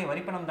மக்களுடைய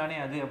வரிப்பணம் தானே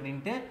அது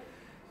அப்படின்ட்டு.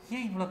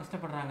 ஏன் இவ்வளோ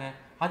கஷ்டப்படுறாங்க?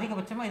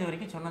 அதிகபட்சமாக இது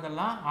வரைக்கும்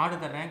சொன்னதெல்லாம் ஆடு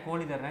தர்றேன்,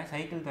 கோழி தர்றேன்,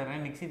 சைக்கிள்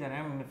தர்றேன், மிக்சி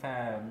தரேன்,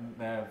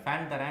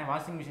 ஃபேன் தரேன்,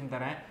 வாஷிங் மிஷின்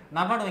தரேன்,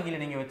 நபார்டு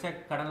வங்கியில் நீங்கள் வச்ச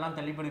கடன்லாம்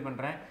தள்ளுபடி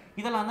பண்ணுறேன்,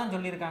 இதெல்லாம் தான்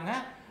சொல்லியிருக்காங்க.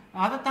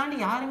 அதை தாண்டி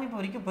யாருமே இப்போ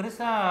வரைக்கும்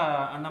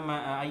பெருசாக நம்ம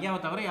ஐயாவை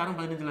தவிர யாரும்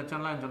 15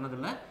 லட்சம்லாம்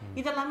சொன்னதில்லை.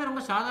 இதெல்லாமே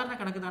ரொம்ப சாதாரண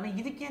கணக்கு தானே.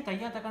 இதுக்கே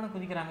தையா தக்கான்னு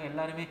குதிக்கிறாங்க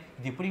எல்லாருமே.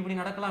 இது இப்படி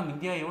நடக்கலாம்,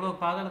 இந்தியா எவ்வளோ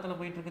பாதாளத்தில்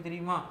போயிட்டு இருக்கு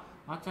தெரியுமா,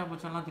 ஆச்சா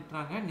பூச்சாலாம்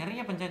திட்டுறாங்க.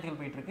 நிறைய பஞ்சாயத்துகள்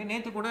போயிட்டு இருக்கு.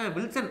 நேற்று கூட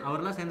வில்சன்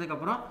அவர்லாம்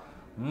சேர்ந்ததுக்கப்புறம்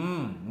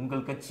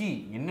உங்கள் கட்சி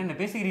என்னென்ன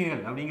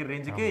பேசுகிறீர்கள் அப்படிங்கிற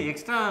ரேஞ்சுக்கு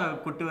எக்ஸ்ட்ரா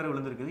கொட்டு வர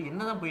விழுந்திருக்குது.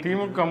 என்னதான் போயிட்டு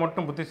திமுக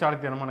மட்டும்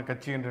புத்திசாலித்தனமான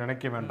கட்சி என்று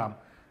நினைக்க வேண்டாம்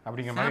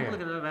அப்படிங்கிற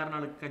மாதிரி வேற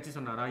நாலு கட்சி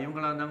சொன்னாரா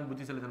இவங்களா இருந்தாங்க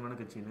புத்திசாலித்தனமான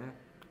கட்சின்னு?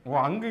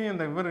 அங்கேயும்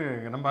இந்த இவர்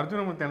நம்ம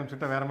அர்ஜுனமூர்த்தி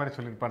அனுப்பிச்சுட்டா வேற மாதிரி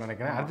சொல்லியிருப்பான்னு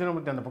நினைக்கிறேன்.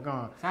 அர்ஜுனமூர்த்தி அந்த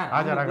பக்கம்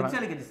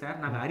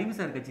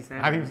அறிவுசார்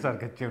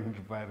கட்சி அப்படின்னு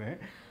இருப்பாரு.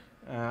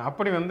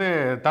 அப்படி வந்து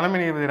தலைமை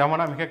நீதிபதி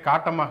ரமணா மிக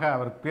காட்டமாக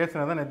அவர்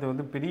பேசினதை நேற்று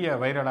வந்து பெரிய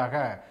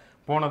வைரலாக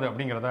போனது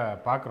அப்படிங்கிறத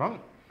பார்க்குறோம்.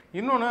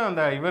 இன்னொன்று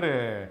அந்த இவர்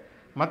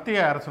மத்திய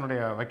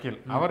அரசனுடைய வக்கீல்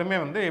அவருமே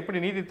வந்து எப்படி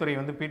நீதித்துறை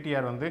வந்து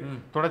பிடிஆர் வந்து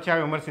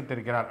தொடர்ச்சியாக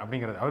விமர்சித்திருக்கிறார்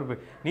அப்படிங்கிறது.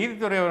 அவர்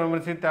நீதித்துறையை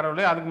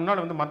விமர்சித்தாரே, அதுக்கு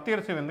முன்னால் வந்து மத்திய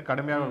அரசை வந்து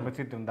கடுமையாக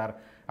விமர்சித்திருந்தார்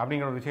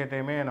அப்படிங்கிற ஒரு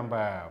விஷயத்தையுமே நம்ம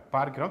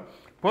பார்க்கிறோம்.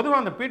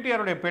 பொதுவாக அந்த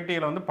பிடிஆருடைய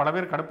பேட்டியில் வந்து பல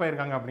பேர்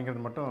கடுப்பாயிருக்காங்க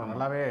அப்படிங்கிறது மட்டும்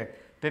நல்லாவே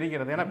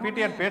தெரிகிறது. ஏன்னா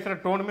பிடிஆர் பேசுகிற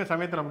டோனுமே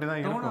சமயத்தில் அப்படி தான்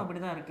இருக்கும். அப்படி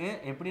தான் இருக்குது.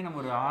 எப்படி நம்ம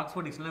ஒரு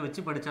ஆக்ஸ்போர்ட் டிக்ஷனரியில்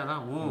வச்சு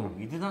படித்தாதான்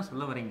இதுதான்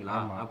சொல்ல வரீங்களா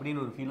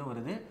அப்படின்னு ஒரு ஃபீலும்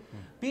வருது.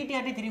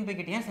 பிடிஆர்ட்டே திரும்பி போய்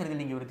கேட்டேன், சார்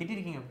இதில் நீங்கள் ஒரு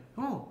திட்டிருக்கீங்க.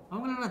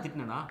 அவங்கள நான்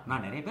திட்டினேனா?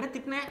 நான் நிறைய பேரை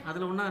திட்டினேன்,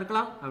 அதில் ஒன்றா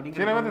இருக்கலாம்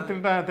அப்படிங்கிற. சில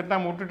பேர்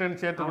திட்டாமல்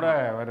விட்டுட்டேன்னு சேர்த்து கூட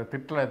அவர்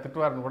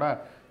திட்டுவார்னு கூட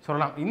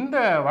சொல்லலாம். இந்த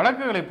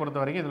வழக்குகளை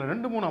பொறுத்த வரைக்கும் இதில்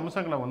 2-3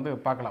 அம்சங்களை வந்து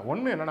பார்க்கலாம்.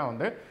 ஒன்று என்னென்னா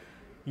வந்து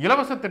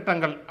இலவச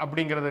திட்டங்கள்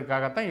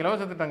அப்படிங்கிறதுக்காகத்தான்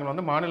இலவச திட்டங்கள்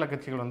வந்து மாநில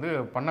கட்சிகள் வந்து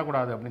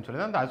பண்ணக்கூடாது அப்படின்னு சொல்லி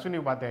தான் அந்த அஸ்வினி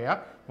உபாத்யாயா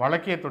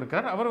வழக்கே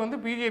தொடுக்கிறார். அவர் வந்து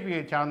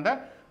பிஜேபியை சார்ந்த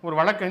ஒரு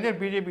வழக்கறிஞர்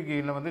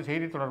பிஜேபிக்கு வந்து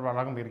செய்தி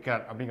தொடர்பாளராகவும்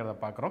இருக்கிறார் அப்படிங்கிறத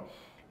பார்க்குறோம்.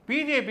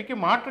 பிஜேபிக்கு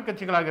மாற்று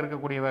கட்சிகளாக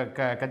இருக்கக்கூடிய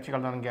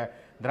கட்சிகள் தான் இங்கே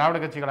திராவிட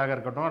கட்சிகளாக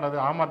இருக்கட்டும் அல்லது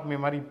ஆம் ஆத்மி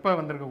மாதிரி இப்போ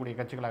வந்திருக்கக்கூடிய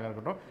கட்சிகளாக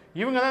இருக்கட்டும்,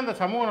 இவங்க தான் இந்த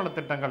சமூக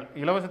நலத்திட்டங்கள்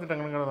இலவச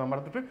திட்டங்கள்ங்கிறத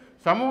மறுத்துட்டு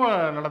சமூக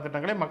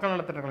நலத்திட்டங்களை மக்கள்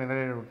நலத்திட்டங்களை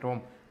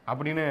நிறைவேற்றோம்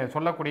அப்படின்னு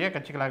சொல்லக்கூடிய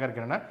கட்சிகளாக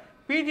இருக்கின்றன.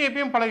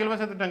 பிஜேபியும் பல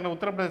இலவச திட்டங்களை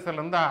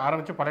உத்தரப்பிரதேசத்திலிருந்து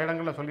ஆரம்பித்து பல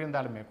இடங்களில்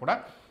சொல்லியிருந்தாலுமே கூட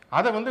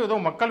அதை வந்து ஏதோ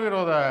மக்கள்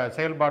விரோத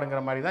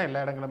செயல்பாடுங்கிற மாதிரி தான்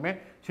எல்லா இடங்களுமே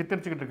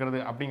சித்தரிச்சுக்கிட்டு இருக்கிறது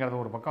அப்படிங்கிறத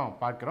ஒரு பக்கம்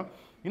பார்க்குறோம்.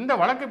 இந்த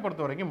வழக்கை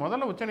பொறுத்த வரைக்கும்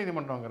முதல்ல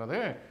உச்சநீதிமன்றங்கிறது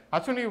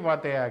அஸ்வினி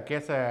உபாத்யாய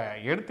கேஸை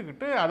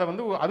எடுத்துக்கிட்டு அதை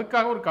வந்து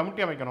அதுக்காக ஒரு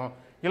கமிட்டி அமைக்கணும்,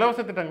 இலவச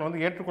திட்டங்களை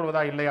வந்து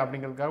ஏற்றுக்கொள்வதா இல்லை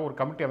அப்படிங்கிறதுக்காக ஒரு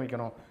கமிட்டி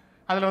அமைக்கணும்,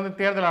 அதில் வந்து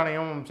தேர்தல்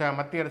ஆணையம்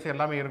மத்திய அரசு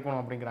எல்லாமே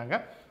இருக்கணும் அப்படிங்கிறாங்க.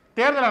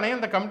 தேர்தல் ஆணையம்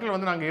இந்த கமிட்டியில்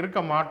வந்து நாங்கள் இருக்க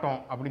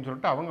மாட்டோம் அப்படின்னு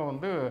சொல்லிட்டு அவங்க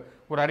வந்து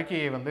ஒரு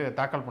அறிக்கையை வந்து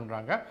தாக்கல்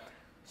பண்ணுறாங்க.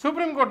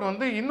 சுப்ரீம் கோர்ட்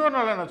வந்து இன்னொரு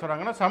நாள் என்ன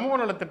சொல்கிறாங்கன்னா, சமூக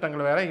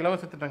நலத்திட்டங்கள் வேறு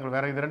இலவச திட்டங்கள்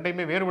வேறு, இது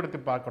ரெண்டையுமே வேறுபடுத்தி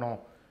பார்க்கணும்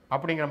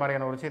அப்படிங்கிற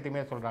மாதிரியான ஒரு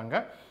விஷயத்தையுமே சொல்கிறாங்க.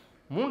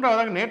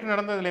 மூன்றாவதாக நேற்று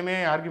நடந்ததுலையுமே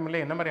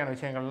ஆர்கியூமெண்ட்டில் என்ன மாதிரியான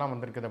விஷயங்கள்லாம்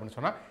வந்திருக்குது அப்படின்னு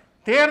சொன்னால்,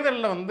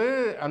 தேர்தலில் வந்து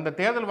அந்த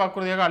தேர்தல்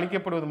வாக்குறுதியாக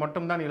அளிக்கப்படுவது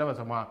மட்டும்தான்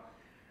இலவசமா,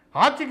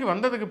 ஆட்சிக்கு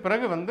வந்ததுக்கு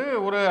பிறகு வந்து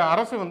ஒரு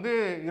அரசு வந்து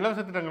இலவச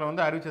திட்டங்களை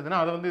வந்து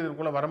அறிவிச்சதுன்னா அது வந்து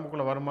இதுக்குள்ளே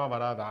வரம்புக்குள்ளே வருமா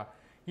வராதா,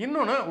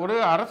 இன்னொன்று ஒரு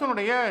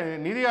அரசனுடைய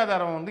நிதி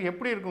ஆதாரம் வந்து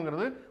எப்படி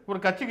இருக்குங்கிறது ஒரு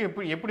கட்சிக்கு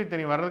எப்படி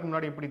தெரியும், வர்றதுக்கு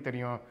முன்னாடி எப்படி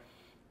தெரியும்.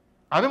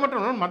 அது மட்டும்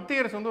இல்லாமல்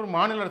மத்திய அரசு வந்து ஒரு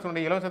மாநில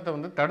அரசுடைய இலவசத்தை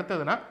வந்து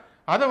தடுத்ததுன்னா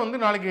அதை வந்து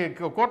நாளைக்கு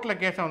கோர்ட்டில்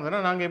கேஸாக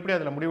வந்ததுன்னா நாங்கள் எப்படி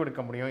அதில்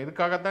முடிவெடுக்க முடியும்,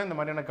 இதுக்காகத்தான் இந்த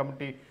மாதிரியான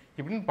கமிட்டி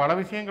இப்படின்னு பல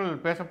விஷயங்கள்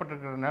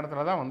பேசப்பட்டிருக்கிற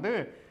நேரத்தில் தான் வந்து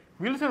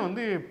வில்சன்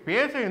வந்து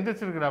பேச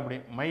எந்திரிச்சிருக்கிறா அப்படி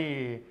மை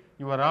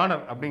யுவர்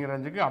ஆனர் அப்படிங்கிற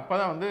ரஞ்சுக்கு. அப்போ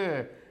தான் வந்து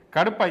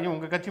கடுப்பாகி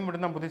உங்கள் கட்சி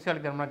மட்டும்தான்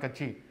புத்திசாலித்தனமான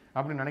கட்சி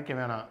அப்படின்னு நினைக்க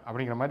வேணாம்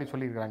அப்படிங்கிற மாதிரி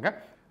சொல்லியிருக்கிறாங்க.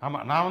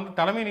 ஆமாம், நான் வந்து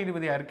தலைமை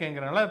நீதிபதியாக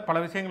இருக்கேங்கிறனால பல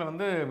விஷயங்களை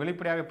வந்து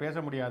வெளிப்படையாக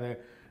பேச முடியாது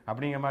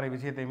அப்படிங்கிற மாதிரி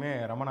விஷயத்தையுமே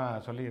ரமணா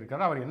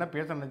சொல்லியிருக்காரு. அவர் என்ன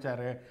பேச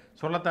நினைச்சாரு,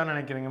 சொல்லத்தான்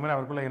நினைக்கிறீங்க மாதிரி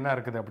அவருக்குள்ளே என்ன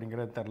இருக்குது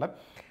அப்படிங்கிறது தெரில.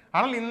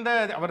 ஆனால் இந்த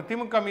அவர்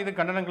திமுக மீது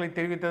கண்டனங்களை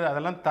தெரிவித்தது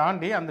அதெல்லாம்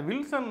தாண்டி அந்த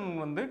வில்சன்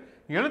வந்து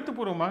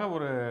எழுத்துப்பூர்வமாக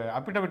ஒரு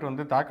அபிடவிட்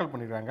வந்து தாக்கல்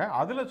பண்ணிடுறாங்க.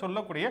 அதில்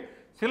சொல்லக்கூடிய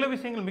சில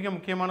விஷயங்கள் மிக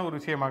முக்கியமான ஒரு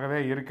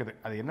விஷயமாகவே இருக்குது.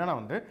 அது என்னென்னா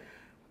வந்து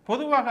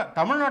பொதுவாக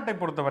தமிழ்நாட்டை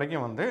பொறுத்த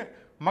வரைக்கும் வந்து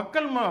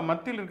மக்கள்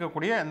மத்தியில்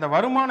இருக்கக்கூடிய இந்த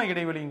வருமான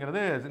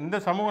இடைவெளிங்கிறது இந்த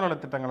சமூக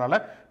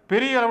நலத்திட்டங்களால்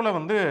பெரிய அளவில்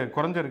வந்து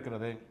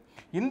குறைஞ்சிருக்கிறது.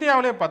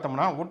 இந்தியாவிலே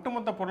பார்த்தோம்னா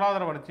ஒட்டுமொத்த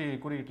பொருளாதார வளர்ச்சி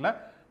குறியீட்டில்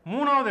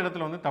 3வது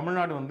இடத்துல வந்து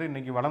தமிழ்நாடு வந்து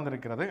இன்றைக்கி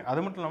வளர்ந்துருக்கிறது. அது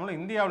மட்டும் இல்லாமல்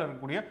இந்தியாவில்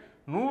இருக்கக்கூடிய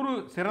 100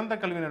 சிறந்த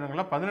கல்வி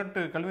நிறுவனங்களில்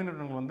 18 கல்வி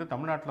நிறுவனங்கள் வந்து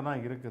தமிழ்நாட்டில்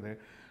தான் இருக்குது.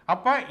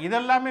 அப்போ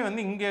இதெல்லாமே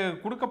வந்து இங்கே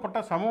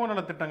கொடுக்கப்பட்ட சமூக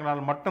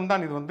நலத்திட்டங்களால்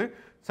மட்டும்தான் இது வந்து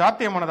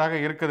சாத்தியமானதாக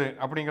இருக்குது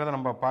அப்படிங்கிறத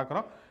நம்ம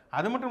பார்க்குறோம்.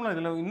 அது மட்டும் இல்லை,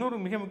 இதில் இன்னொரு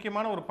மிக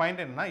முக்கியமான ஒரு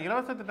பாயிண்ட் என்னன்னா,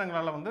 இலவச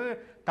திட்டங்களால் வந்து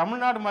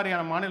தமிழ்நாடு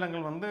மாதிரியான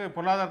மாநிலங்கள் வந்து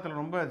பொருளாதாரத்தில்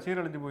ரொம்ப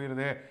சீரழிஞ்சு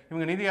போயிடுது,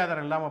 இவங்க நிதி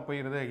ஆதாரம் இல்லாமல்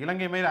போயிடுது,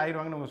 இலங்கை மாரி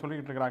ஆயிடுவாங்கன்னு இவங்க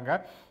சொல்லிக்கிட்டு இருக்கிறாங்க.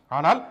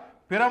 ஆனால்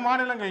பிற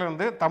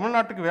மாநிலங்களிலிருந்து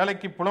தமிழ்நாட்டுக்கு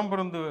வேலைக்கு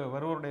புலம்பெயர்ந்து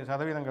வருவோருடைய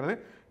சதவீதங்கிறது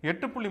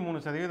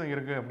 8.3%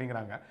 இருக்குது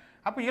அப்படிங்கிறாங்க.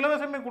 அப்போ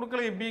இலவசமே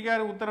கொடுக்கல,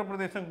 பீகார்,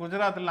 உத்தரப்பிரதேசம்,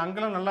 குஜராத்தில்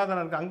அங்கெல்லாம் நல்லா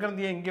தானே இருக்குது,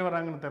 அங்கேருந்து ஏன் இங்கே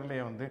வராங்கன்னு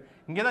தெரியலையே. வந்து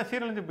இங்கே தான்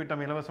சீரழிஞ்சு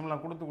போயிட்டோம்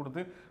இலவசம்லாம்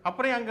கொடுத்து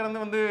அப்புறம்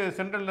அங்கேருந்து வந்து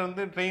சென்ட்ரலில்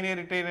வந்து ட்ரெயின்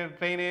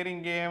ஏறி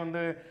இங்கே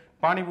வந்து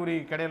பானிபூரி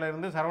கடையில்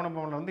இருந்து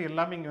சரவணபவனில் வந்து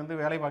எல்லாமே இங்கே வந்து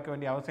வேலை பார்க்க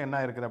வேண்டிய அவசியம் என்ன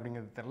இருக்குது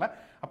அப்படிங்கிறது தெரியல.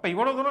 அப்போ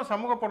இவ்வளோ தூரம்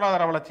சமூக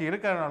பொருளாதார வளர்ச்சி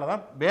இருக்கிறதுனால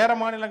தான் வேறு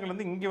மாநிலங்கள்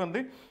வந்து இங்கே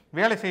வந்து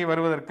வேலை செய்ய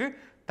வருவதற்கு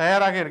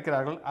தயாராக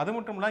இருக்கிறார்கள். அது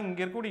மட்டும் இல்லாமல்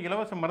இங்கே இருக்கக்கூடிய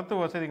இலவச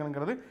மருத்துவ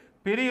வசதிகள்ங்கிறது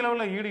பெரிய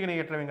அளவில் ஈடு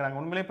இணையற்றவைங்கிறாங்க.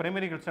 உண்மையிலே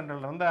பிரைமரி ஹெல்த்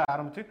சென்டரில் இருந்து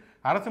ஆரம்பித்து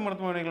அரசு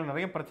மருத்துவமனைகள்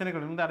நிறைய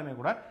பிரச்சனைகள் இருந்தாலுமே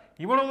கூட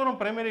இவ்வளோ தூரம்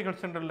பிரைமரி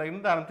ஹெல்த் சென்டரில்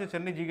இருந்து ஆரம்பித்து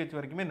சென்னை ஜிஹெச்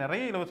வரைக்குமே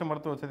நிறைய இலவச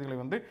மருத்துவ வசதிகளை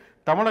வந்து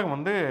தமிழகம்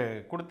வந்து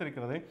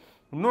கொடுத்திருக்கிறது.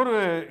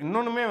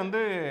 இன்னொன்றுமே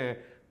வந்து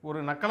ஒரு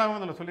நக்கலாகவும்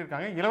அதில்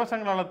சொல்லியிருக்காங்க,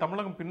 இலவசங்களால்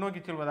தமிழகம் பின்னோக்கி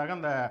செல்வதாக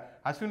அந்த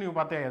அஸ்வினி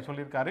உபாத்யாயா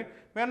சொல்லியிருக்காரு.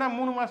 வேணா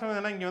 3 மாதம்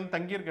வேணா இங்கே வந்து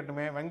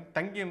தங்கியிருக்கட்டுமே,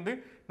 தங்கியிருந்து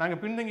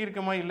நாங்கள் பின்தங்கி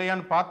இருக்கோமா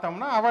இல்லையான்னு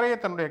பார்த்தோம்னா அவரே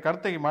தன்னுடைய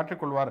கருத்தை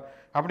மாற்றிக்கொள்வார்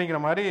அப்படிங்கிற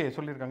மாதிரி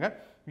சொல்லியிருக்காங்க.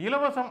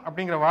 இலவசம்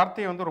அப்படிங்கிற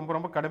வார்த்தையை வந்து ரொம்ப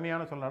ரொம்ப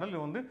கடுமையான சொல்லாடல்.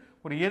 இது வந்து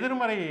ஒரு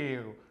எதிர்மறை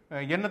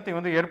எண்ணத்தை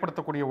வந்து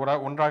ஏற்படுத்தக்கூடிய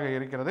ஒன்றாக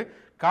இருக்கிறது.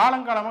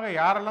 காலங்காலமாக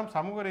யாரெல்லாம்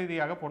சமூக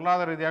ரீதியாக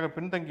பொருளாதார ரீதியாக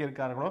பின்தங்கி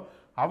இருக்கார்களோ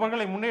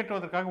அவர்களை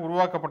முன்னேற்றுவதற்காக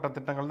உருவாக்கப்பட்ட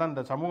திட்டங்கள் தான்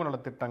இந்த சமூக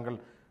நலத்திட்டங்கள்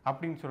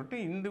அப்படின்னு சொல்லிட்டு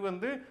இது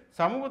வந்து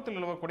சமூகத்தில்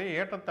நிலவக்கூடிய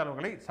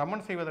ஏற்றத்தாழ்வுகளை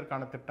சமன்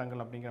செய்வதற்கான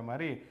திட்டங்கள் அப்படிங்கிற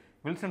மாதிரி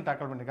வில்சன்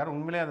தாக்கல் பண்ணியிருக்காரு.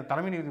 உண்மையிலே அது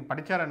தலைமை நீதி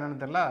படித்தார்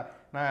என்னன்னு தெரியல,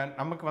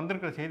 நமக்கு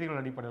வந்திருக்கிற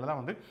செய்திகள் அடிப்படையில்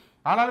தான் வந்து.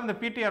 ஆனாலும் இந்த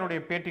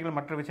பிடிஆருடைய பேட்டிகள்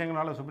மற்ற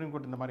விஷயங்களால் சுப்ரீம்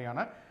கோர்ட் இந்த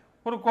மாதிரியான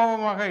ஒரு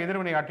கோபமாக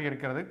எதிர்வினை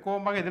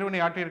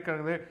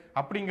ஆற்றியிருக்கிறது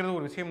அப்படிங்கிறது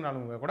ஒரு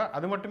விஷயம்னாலும் கூட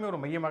அது மட்டுமே ஒரு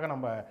மையமாக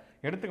நம்ம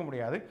எடுத்துக்க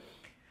முடியாது.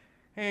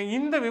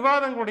 இந்த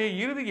விவாதங்களுடைய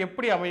இறுதி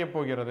எப்படி அமையப்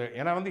போகிறது?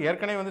 ஏன்னா வந்து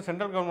ஏற்கனவே வந்து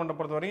சென்ட்ரல் கவர்மெண்ட்டை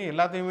பொறுத்தவரைக்கும்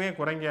எல்லாத்தையுமே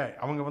குறைங்க,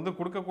 அவங்க வந்து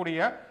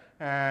கொடுக்கக்கூடிய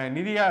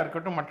நிதியாக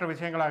இருக்கட்டும் மற்ற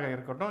விஷயங்களாக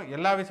இருக்கட்டும்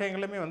எல்லா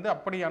விஷயங்களுமே வந்து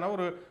அப்படியான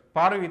ஒரு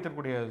பார்வை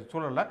வைத்திருக்கக்கூடிய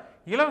சூழலில்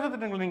இலவச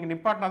திட்டங்கள் நீங்கள்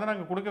நிப்பாட்டினா தான்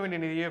நாங்கள் கொடுக்க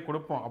வேண்டிய நிதியை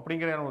கொடுப்போம்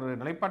அப்படிங்கிற ஒரு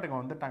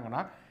நிலைப்பாட்டுக்கு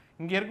வந்துட்டாங்கன்னா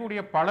இங்கே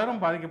இருக்கக்கூடிய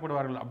பலரும்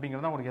பாதிக்கப்படுவார்கள்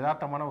அப்படிங்கிறது தான் ஒரு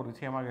யதார்த்தமான ஒரு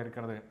விஷயமாக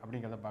இருக்கிறது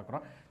அப்படிங்கிறத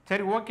பார்க்குறோம்.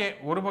 சரி, ஓகே,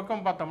 ஒரு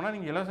பக்கம் பார்த்தோம்னா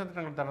நீங்கள் இலவச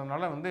திட்டங்கள்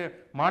தரதுனால வந்து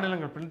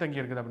மாநிலங்கள் பின்தங்கி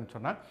இருக்குது அப்படின்னு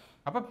சொன்னால்,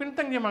 அப்போ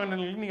பின்தங்கிய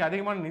மாநிலங்களுக்கு நீங்கள்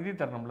அதிகமான நிதி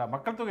தரணும்ல.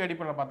 மக்கள் தொகை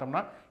அடிப்படையில்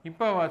பார்த்தோம்னா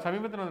இப்போ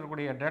சமீபத்தில்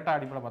இருக்கக்கூடிய டேட்டா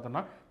அடிப்படையில்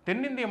பார்த்தோம்னா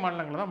தென்னிந்திய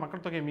மாநிலங்களில் தான்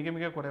மக்கள் தொகை மிக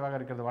மிக குறைவாக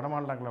இருக்கிறது வட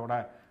மாநிலங்களை விட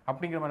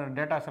அப்படிங்கிற மாதிரி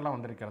டேட்டாஸ் எல்லாம்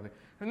வந்திருக்கிறது.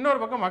 இன்னொரு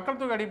பக்கம்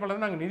மக்கள் தொகை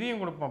அடிப்படையில் நாங்கள்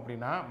நிதியும் கொடுப்போம்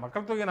அப்படின்னா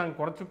மக்கள் தொகையை நாங்கள்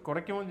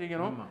குறைக்கவும்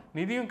செய்யணும்,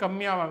 நிதியும்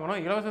கம்மியாக வாங்கணும்,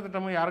 இலவச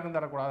திட்டமும் யாருக்கும்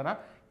தரக்கூடாதுன்னா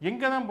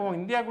எங்கே தான் போவோம்?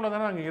 இந்தியாவுக்குள்ளே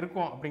தானே நாங்கள்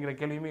இருக்கோம் அப்படிங்கிற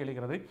கேள்வியுமே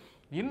எழுகிறது.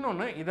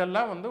 இன்னொன்று,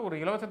 இதெல்லாம் வந்து ஒரு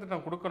இலவச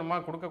திட்டம் கொடுக்கணுமா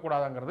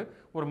கொடுக்கக்கூடாதாங்கிறது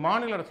ஒரு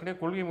மாநில அரசுடைய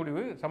கொள்கை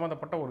முடிவு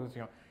சம்மந்தப்பட்ட ஒரு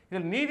விஷயம்.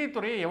 இதில்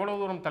நீதித்துறையை எவ்வளோ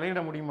தூரம்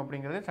தலையிட முடியும்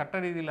அப்படிங்கிறது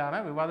சட்ட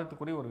ரீதியிலான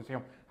விவாதத்துக்குரிய ஒரு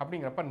விஷயம்.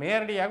 அப்படிங்கிறப்ப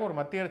நேரடியாக ஒரு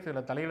மத்திய அரசு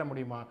இதில் தலையிட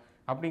முடியுமா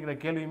அப்படிங்கிற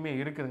கேள்வியுமே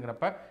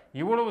இருக்குதுங்கிறப்ப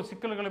இவ்வளவு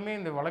சிக்கல்களுமே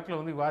இந்த வழக்கில்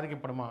வந்து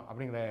விவாதிக்கப்படுமா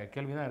அப்படிங்கிற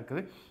கேள்வி தான்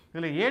இருக்குது.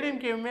 இதில்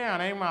ஏடிஎம்கேவுமே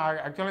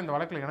அநேகமாக ஆக்சுவலாக இந்த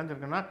வழக்கில்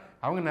இணைஞ்சிருக்குன்னா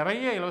அவங்க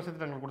நிறைய இலவச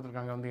திட்டங்கள்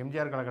கொடுத்துருக்காங்க. வந்து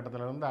எம்ஜிஆர்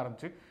காலகட்டத்தில் இருந்து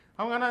ஆரம்பிச்சு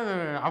அவங்க. ஆனால்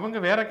அவங்க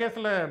வேற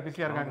கேஸில்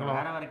பிஸியாக இருக்காங்களோ,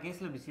 வேற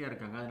கேஸில் பிஸியாக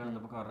இருக்காங்க, அதனால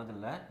இந்த பக்கம்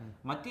வர்றதில்ல.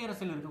 மத்திய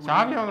அரசில் இருக்க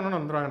சாவி வாங்கணும்னு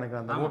வந்துருவாங்க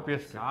நினைக்கிறேன். அந்த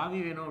ஓபிஎஸ் சாவி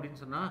வேணும்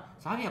அப்படின்னு சொன்னா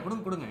சாவி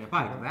அப்படியும் கொடுங்க,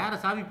 எப்பா வேற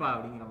சாவிப்பா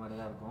அப்படிங்கிற மாதிரி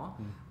தான் இருக்கும்.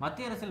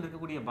 மத்திய அரசில்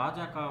இருக்கக்கூடிய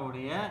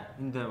பாஜகவுடைய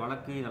இந்த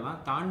வழக்கு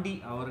இதெல்லாம் தாண்டி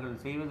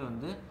அவர்கள் செய்வது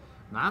வந்து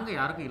நாங்கள்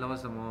யாருக்கும்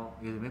இலவசமோ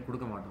எதுவுமே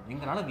கொடுக்க மாட்டோம்,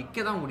 எங்களால்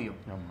விற்க தான் முடியும்,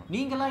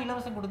 நீங்களாம்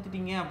இலவசம்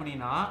கொடுத்துட்டீங்க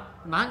அப்படின்னா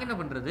நாங்கள் என்ன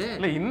பண்ணுறது?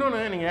 இல்லை,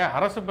 இன்னொன்று, நீங்கள்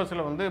அரசு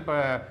பஸ்ஸில் வந்து இப்போ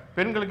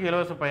பெண்களுக்கு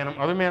இலவச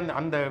பயணம் அதுவுமே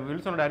அந்த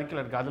வில்சனோட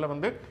அறிக்கையில் இருக்குது. அதில்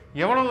வந்து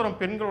எவ்வளோ தூரம்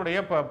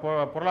பெண்களுடைய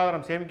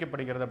பொருளாதாரம்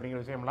சேமிக்கப்படுகிறது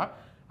அப்படிங்கிற விஷயம்லாம்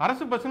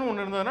அரசு பஸ்ஸுன்னு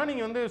ஒன்று இருந்ததுன்னா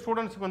நீங்கள் வந்து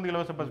ஸ்டூடெண்ட்ஸுக்கு வந்து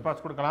இலவச பஸ்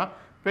பாஸ் கொடுக்கலாம்,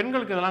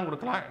 பெண்களுக்கு இதெல்லாம்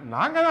கொடுக்கலாம்.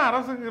 நாங்கள் தான்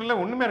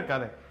அரசுகளில் ஒன்றுமே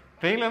இருக்காது,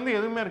 ட்ரெயினில் இருந்து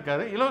எதுவுமே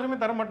இருக்காது, இலவசமே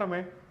தர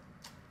மாட்டோமே,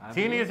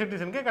 சீனியர்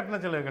சிட்டிசனுக்கு கட்டண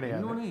செலவு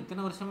கிடையாது. இன்னொன்று,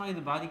 இத்தனை வருஷமா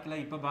இது பாதிக்கல,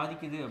 இப்போ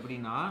பாதிக்குது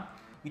அப்படின்னா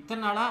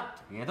இத்தனை நாளா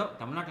ஏதோ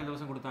தமிழ்நாட்டில்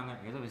இலவசம் கொடுத்தாங்க,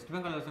 ஏதோ வெஸ்ட்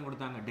பெங்கால் இலவசம்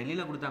கொடுத்தாங்க,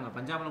 டெல்லியில் கொடுத்தாங்க,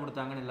 பஞ்சாபில்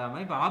கொடுத்தாங்கன்னு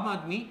இல்லாமல் இப்போ ஆம்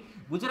ஆத்மி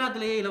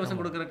குஜராத்லேயே இலவசம்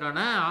கொடுக்கறதுக்கான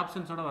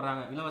ஆப்ஷன்ஸோட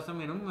வர்றாங்க.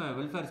 இலவசம் எனும்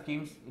வெல்ஃபேர்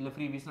ஸ்கீம்ஸ் இல்லை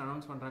ஃப்ரீ பீஸ்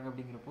அனௌன்ஸ் பண்ணுறாங்க.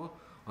 அப்படிங்கிறப்போ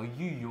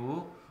ஐயோ,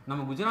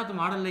 நம்ம குஜராத்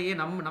மாடல்லையே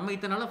நம்ம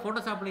இத்தனை நாளாக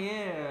ஃபோட்டோஷாப்லேயே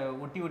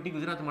ஒட்டி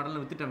குஜராத்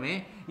மாடலில் வித்துட்டோமே,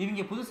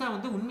 இவங்க புதுசாக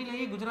வந்து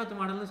உண்மையிலேயே குஜராத்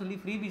மாடல்னு சொல்லி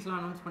ஃப்ரீ பீஸ்லாம்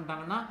அனௌன்ஸ்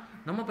பண்ணிட்டாங்கன்னா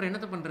நம்ம அப்புறம்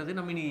என்னத்தை பண்ணுறது?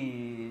 நம்ம இனி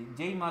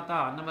ஜெய் மாதா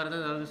அந்த மாதிரி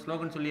தான் ஏதாவது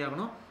ஸ்லோகன் சொல்லி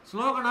ஆகணும்.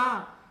 ஸ்லோகனா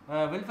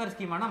வெல்ஃபேர்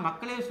ஸ்கீம் ஆனால்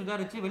மக்களே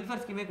சுதாரிச்சு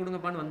வெல்ஃபேர் ஸ்கீமே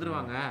கொடுங்கப்பான்னு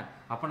வந்துருவாங்க.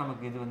 அப்போ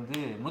நமக்கு இது வந்து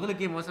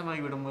முதலுக்கே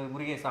மோசமாகி விடும்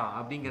முருகேசா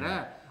அப்படிங்கிற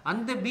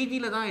அந்த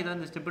பீதியில் தான் இதை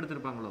வந்து ஸ்டெப்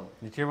எடுத்திருப்பாங்களோ.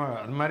 நிச்சயமாக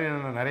அது மாதிரி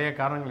நிறைய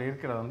காரணங்கள்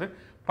இருக்கிறத வந்து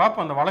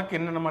பார்ப்போம். அந்த வழக்கு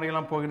என்னென்ன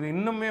மாதிரியெல்லாம் போகிறது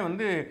இன்னுமே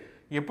வந்து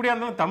எப்படியா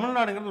இருந்தாலும்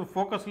தமிழ்நாடுங்கிறது ஒரு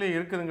ஃபோக்கஸ்லேயே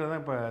இருக்குதுங்கிறது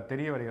தான் இப்போ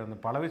தெரிய வருகிறது.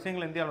 பல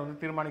விஷயங்கள் இந்தியாவில் வந்து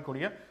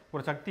தீர்மானிக்கக்கூடிய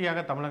ஒரு சக்தியாக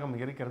தமிழகம்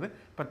இருக்கிறது.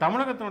 இப்போ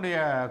தமிழகத்தினுடைய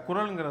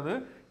குரலுங்கிறது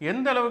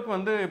எந்த அளவுக்கு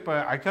வந்து இப்போ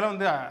ஆக்சுவலாக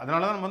வந்து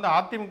அதனால தான் நம்ம வந்து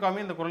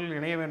அதிமுகவே இந்த குரலில்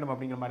இணைய வேண்டும்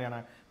அப்படிங்கிற மாதிரியான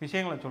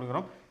விஷயங்களை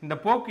சொல்கிறோம். இந்த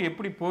போக்கு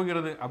எப்படி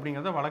போகிறது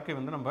அப்படிங்கிறத வழக்கை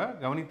வந்து நம்ம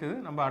கவனித்தது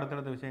நம்ம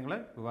அடுத்தடுத்த விஷயங்களை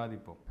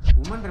விவாதிப்போம்.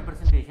 உமன்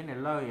ரெப்ரசன்டேஷன்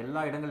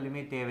எல்லா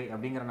இடங்கள்லையுமே தேவை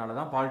அப்படிங்கிறனால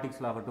தான்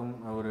பாலிடிக்ஸில் ஆகட்டும்,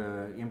 ஒரு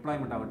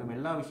எம்ப்ளாய்மெண்ட் ஆகட்டும்,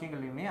 எல்லா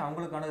விஷயங்கள்லையுமே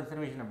அவங்களுக்கான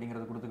ரிசர்வேஷன்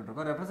அப்படிங்கிறது கொடுத்துக்கிட்டு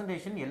இருக்கோம்.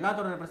 ரெப்ரசன்டேஷன்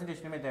எல்லாத்தோட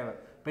ரெப்ரசன்டேஷனுமே தேவை.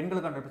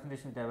 பெண்களுக்கான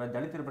ரெப்ரசன்டேஷன் தேவை,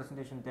 தலித்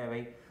ரெப்ரசன்டேஷன்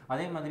தேவை,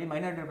 அதே மாதிரி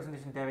மைனாரிட்டி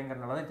ரெப்ரசன்டேஷன்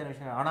தேவைங்கிறனால தான் இத்தனை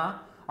விஷயம். ஆனால்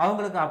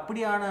அவங்களுக்கு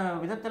அப்படியான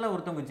விதத்தில்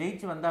ஒருத்தவங்க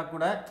ஜெயிச்சு வந்தால்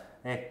கூட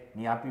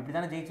நீ இப்படி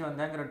தானே ஜெயிச்சு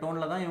வந்தாங்கிற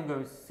டோனில் தான் இவங்க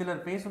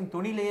சிலர் பேசும்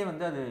துணிலேயே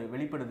வந்து அது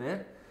வெளிப்படுது.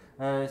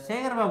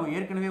 சேகர்பாபு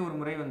ஏற்கனவே ஒரு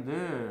முறை வந்து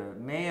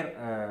மேயர்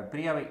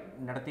பிரியாவை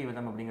நடத்திய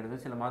விதம் அப்படிங்கிறது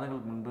சில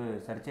மாதங்களுக்கு முன்பு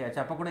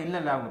சர்ச்சையாச்சு. அப்போ கூட இல்லை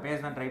அவங்க பேச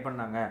தான் ட்ரை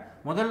பண்ணாங்க,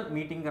 முதல்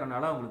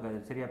மீட்டிங்கிறனால அவங்களுக்கு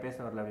அது சரியாக பேச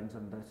வரல அப்படின்னு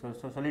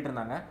சொல்லிட்டு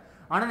இருந்தாங்க.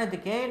 ஆனால் நேற்று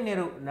KN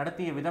நேரு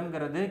நடத்திய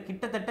விதம்ங்கிறது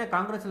கிட்டத்தட்ட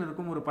காங்கிரஸில்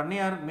இருக்கும் ஒரு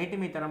பண்ணையார்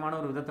மேட்டுமைத்தனமான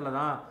ஒரு விதத்தில்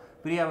தான்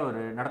பிரியாவை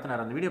ஒரு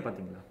நடத்தினார். அந்த வீடியோ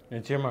பார்த்தீங்களா?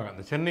 நிச்சயமாக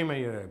அந்த சென்னை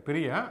மைய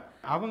பிரியா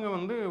அவங்க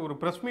வந்து ஒரு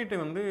ப்ரெஸ் மீட்டை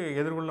வந்து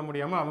எதிர்கொள்ள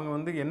முடியாமல் அவங்க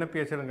வந்து என்ன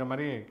பேசுகிறங்கிற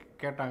மாதிரி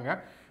கேட்டாங்க.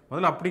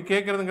 முதல்ல அப்படி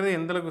கேட்குறதுங்கிறது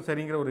எந்தளவுக்கு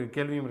சரிங்கிற ஒரு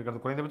கேள்வியும்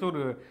இருக்கிறது. குறைந்தபட்சம்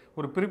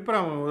ஒரு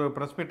ப்ரிப்பராக அவங்க ஒரு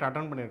ப்ரெஸ் மீட்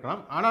அட்டன்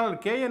பண்ணியிருக்கலாம். ஆனால்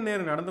KN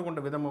நேரு நடந்து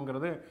கொண்ட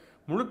விதமுங்கிறது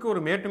முழுக்க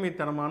ஒரு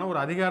மேட்டுமைத்தனமான ஒரு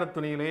அதிகார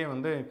துணியிலேயே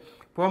வந்து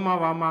போமா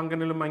வாமா அங்கே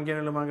நிலுமா இங்கே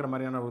நிலுமாங்கிற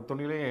மாதிரியான ஒரு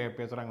துணியிலேயே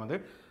பேசுகிறாங்க. வந்து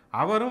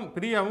அவரும்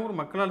பிரியாவும் ஒரு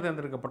மக்களால்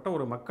தேர்ந்தெடுக்கப்பட்ட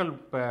ஒரு மக்கள்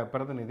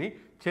பிரதிநிதி.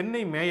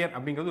 சென்னை மேயர்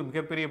அப்படிங்கிறது ஒரு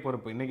மிகப்பெரிய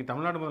பொறுப்பு. இன்றைக்கி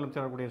தமிழ்நாடு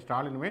முதலமைச்சர் கூடிய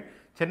ஸ்டாலினுமே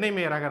சென்னை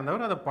மேயராக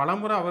இருந்தவர். அதை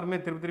பலமுறை அவருமே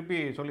திருப்பி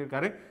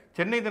சொல்லியிருக்காரு.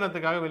 சென்னை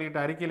தினத்துக்காக வெளியிட்ட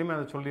அறிக்கையிலுமே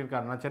அதை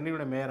சொல்லியிருக்காரு, நான்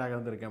சென்னையோட மேயராக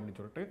இருந்திருக்கேன்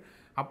அப்படின்னு சொல்லிட்டு.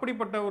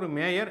 அப்படிப்பட்ட ஒரு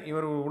மேயர்,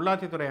 இவர்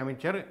உள்ளாட்சித்துறை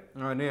அமைச்சர்,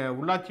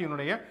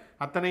 உள்ளாட்சியினுடைய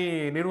அத்தனை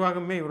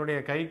நிர்வாகமே இவருடைய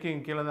கைக்கு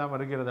கீழே தான்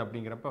வருகிறது.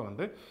 அப்படிங்கிறப்ப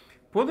வந்து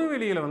பொது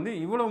வெளியில் வந்து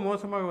இவ்வளோ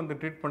மோசமாக வந்து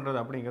ட்ரீட் பண்ணுறது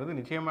அப்படிங்கிறது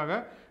நிச்சயமாக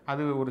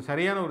அது ஒரு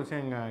சரியான ஒரு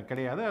விஷயம்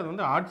கிடையாது. அது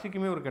வந்து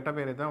ஆட்சிக்குமே ஒரு கெட்ட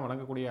பெயரை தான்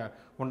வழங்கக்கூடிய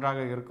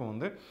ஒன்றாக இருக்கும்.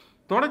 வந்து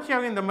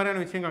தொடர்ச்சியாக இந்த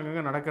மாதிரியான விஷயங்கள்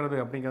அங்கங்கே நடக்கிறது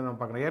அப்படிங்கிறத நம்ம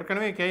பார்க்குறோம்.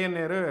 ஏற்கனவே KN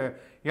நேரு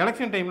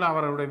எலெக்ஷன் டைமில்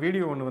அவரோட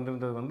வீடியோ ஒன்று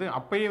வந்திருந்தது வந்து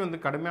அப்பயே வந்து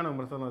கடுமையான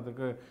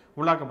விமர்சனத்துக்கு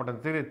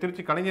உள்ளாக்கப்பட்டது.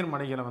 திருச்சி கலைஞர்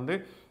மாளிகையில் வந்து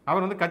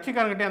அவர் வந்து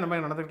கட்சிக்காரங்கிட்டே அந்த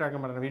மாதிரி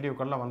நடந்துக்கிட்டாங்க மாதிரியான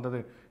வீடியோக்கெல்லாம்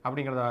வந்தது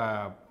அப்படிங்கிறத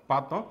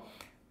பார்த்தோம்.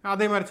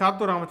 அதே மாதிரி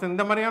சாத்தூர் அமைச்சர்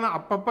இந்த மாதிரியான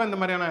அப்பப்போ இந்த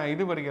மாதிரியான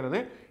இது வருகிறது.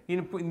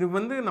 இது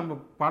வந்து நம்ம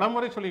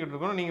பலமுறை சொல்லிக்கிட்டு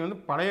இருக்கோம். நீங்கள் வந்து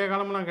பழைய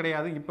காலம்லாம்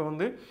கிடையாது. இப்போ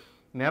வந்து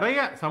நிறைய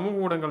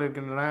சமூக ஊடகங்கள்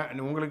இருக்கின்றன,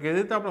 உங்களுக்கு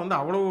எதிர்த்தாப்புல வந்து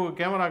அவ்வளவு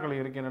கேமராக்கள்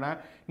இருக்கின்றன.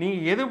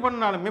 நீங்கள் எது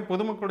பண்ணாலுமே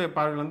பொதுமக்களுடைய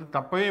பார்வையில்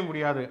தப்பவே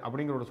முடியாது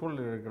அப்படிங்கிற ஒரு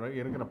சூழல்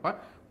இருக்கிறப்ப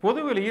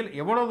பொதுவெளியில்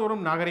எவ்வளோ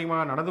தூரம்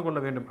நாகரிகமாக நடந்து கொள்ள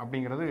வேண்டும்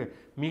அப்படிங்கிறது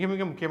மிக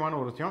மிக முக்கியமான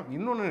ஒரு விஷயம்.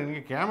 இன்னொன்று,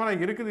 நீங்கள் கேமரா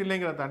இருக்குது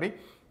இல்லைங்கிறத தாண்டி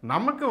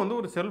நமக்கு வந்து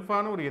ஒரு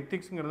செல்ஃபான ஒரு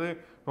எத்திக்ஸுங்கிறது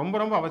ரொம்ப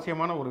ரொம்ப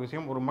அவசியமான ஒரு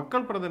விஷயம். ஒரு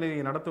மக்கள்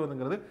பிரதிநிதியை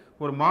நடத்துவதுங்கிறது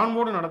ஒரு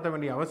மாண்போடு நடத்த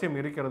வேண்டிய அவசியம்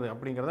இருக்கிறது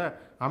அப்படிங்கிறத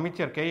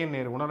அமைச்சர் KN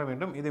நேரு உணர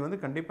வேண்டும். இதை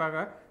வந்து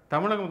கண்டிப்பாக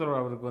தமிழக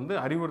முதல்வர் அவருக்கு வந்து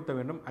அறிவுறுத்த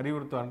வேண்டும்,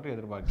 அறிவுறுத்துவார் என்று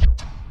எதிர்பார்க்கிறோம்.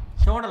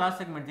 ஷோட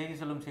லாஸ்ட் செக்மெண்ட் செய்தி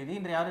சொல்லும் செய்தி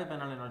இன்று யாரு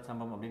 14 நாள்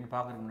சம்பவம் அப்படின்னு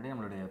பார்க்கறதுக்கு முன்னாடி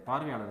நம்மளுடைய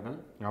பார்வையாளர்கள்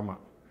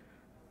ஆமாம்,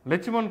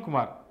 லட்சுமண்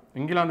குமார்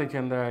இங்கிலாந்தை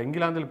சேர்ந்த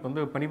இங்கிலாந்தில் இப்போ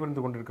வந்து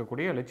பணிபுரிந்து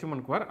கொண்டிருக்கக்கூடிய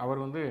லட்சுமண் குமார் அவர்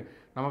வந்து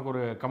நமக்கு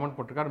ஒரு கமெண்ட்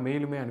போட்டிருக்கார்,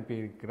 மெயிலுமே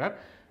அனுப்பியிருக்கிறார்.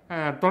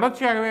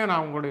 தொடர்ச்சியாகவே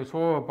நான் உங்களுடைய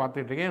ஷோவை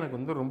பார்த்துட்ருக்கேன், எனக்கு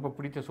வந்து ரொம்ப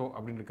பிடிச்ச ஷோ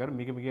அப்படின்னு இருக்காரு,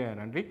 மிக மிக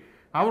நன்றி.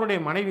 அவருடைய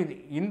மனைவி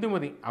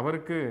இந்துமதி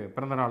அவருக்கு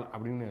பிறந்தநாள்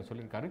அப்படின்னு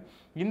சொல்லியிருக்காரு.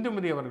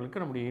 இந்துமதி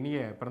அவர்களுக்கு நம்முடைய இனிய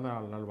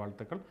பிறந்தநாள் நாள்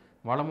வாழ்த்துக்கள்,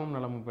 வளமும்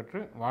நலமும்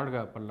பெற்று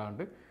வாழ்க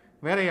பல்லாண்டு.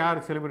 வேற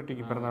யார்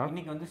செலிபிரிட்டிக்கு பிறந்தநாள்?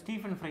 இன்னைக்கு வந்து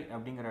ஸ்டீஃபன் ஃப்ரை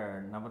அப்படிங்கிற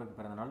நபருக்கு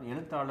பிறந்தநாள்.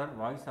 எழுத்தாளர்,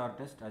 வாய்ஸ்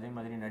ஆர்டிஸ்ட், அதே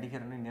மாதிரி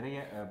நடிகர்னு நிறைய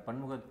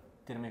பன்முக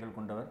திறமைகள்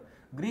கொண்டவர்.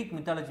 கிரீக்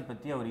மித்தாலஜி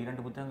பற்றி அவர்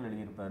 2 புத்தகங்கள்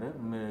எழுதியிருப்பார்.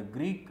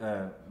 கிரீக்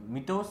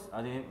மித்தோஸ்,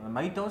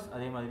 மைத்தோஸ்,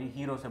 அதே மாதிரி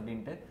ஹீரோஸ்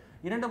அப்படின்ட்டு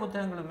 2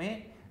 புத்தகங்களுமே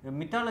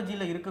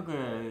மித்தாலஜியில்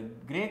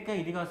கிரேக்க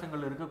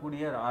இதிகாசங்கள்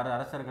இருக்கக்கூடிய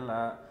அரசர்கள்,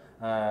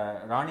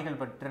 ராணிகள்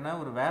பற்றின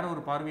வேற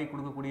ஒரு பார்வையை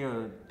கொடுக்கக்கூடிய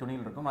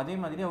துணியில் இருக்கும். அதே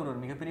மாதிரி அவர்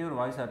ஒரு மிகப்பெரிய ஒரு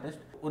வாய்ஸ்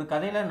ஆர்டிஸ்ட். ஒரு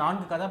கதையில்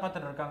 4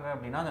 கதாபாத்திரம் இருக்காங்க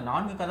அப்படின்னா அந்த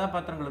 4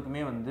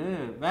 கதாபாத்திரங்களுக்குமே வந்து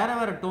வேற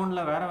வேற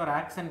டோனில், வேற வேற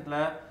ஆக்சென்ட்ல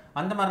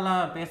அந்த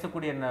மாதிரிலாம்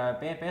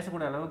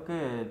பேசக்கூடிய அளவுக்கு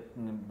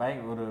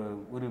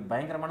ஒரு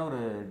பயங்கரமான ஒரு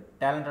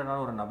டேலண்டடான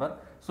ஒரு நபர்.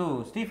 ஸோ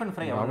ஸ்டீஃபன்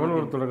ஃப்ரை அவள்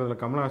ஒரு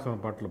தொடக்கத்தில்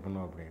கமலஹாசன் பாட்டில்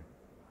பண்ணுவா அப்படி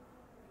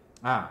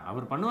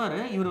அவர் பண்ணுவார்.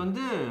 இவர்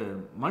வந்து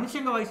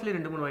மனுஷங்க வயசுல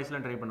 2-3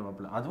 வயசுல ட்ரை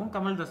பண்ணுவாப்புல. அதுவும்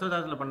கமல்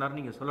தசரதாசில் பண்ணார்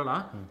நீங்கள்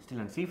சொல்லலாம்.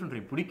 ஸ்டில் அந்த ஸ்டீஃபன்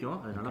ஃப்ரை பிடிக்கும்,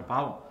 அதனால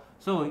பாவம்.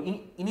 ஸோ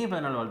இனிய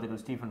 14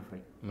 வாழ்த்துக்கள் ஸ்டீஃபன் ஃப்ரை.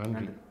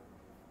 நன்றி.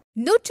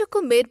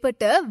 100க்கும்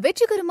மேற்பட்ட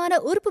வெற்றிகரமான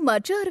உறுப்பு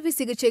மாற்று அறுவை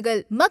சிகிச்சைகள்,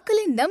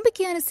 மக்களின்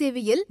நம்பிக்கையான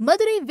சேவையில்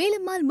மதுரை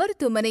வேலம்மாள்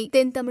மருத்துவமனை,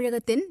 தென்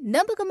தமிழகத்தின்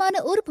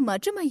நம்பகமான உறுப்பு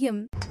மாற்று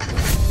மையம்.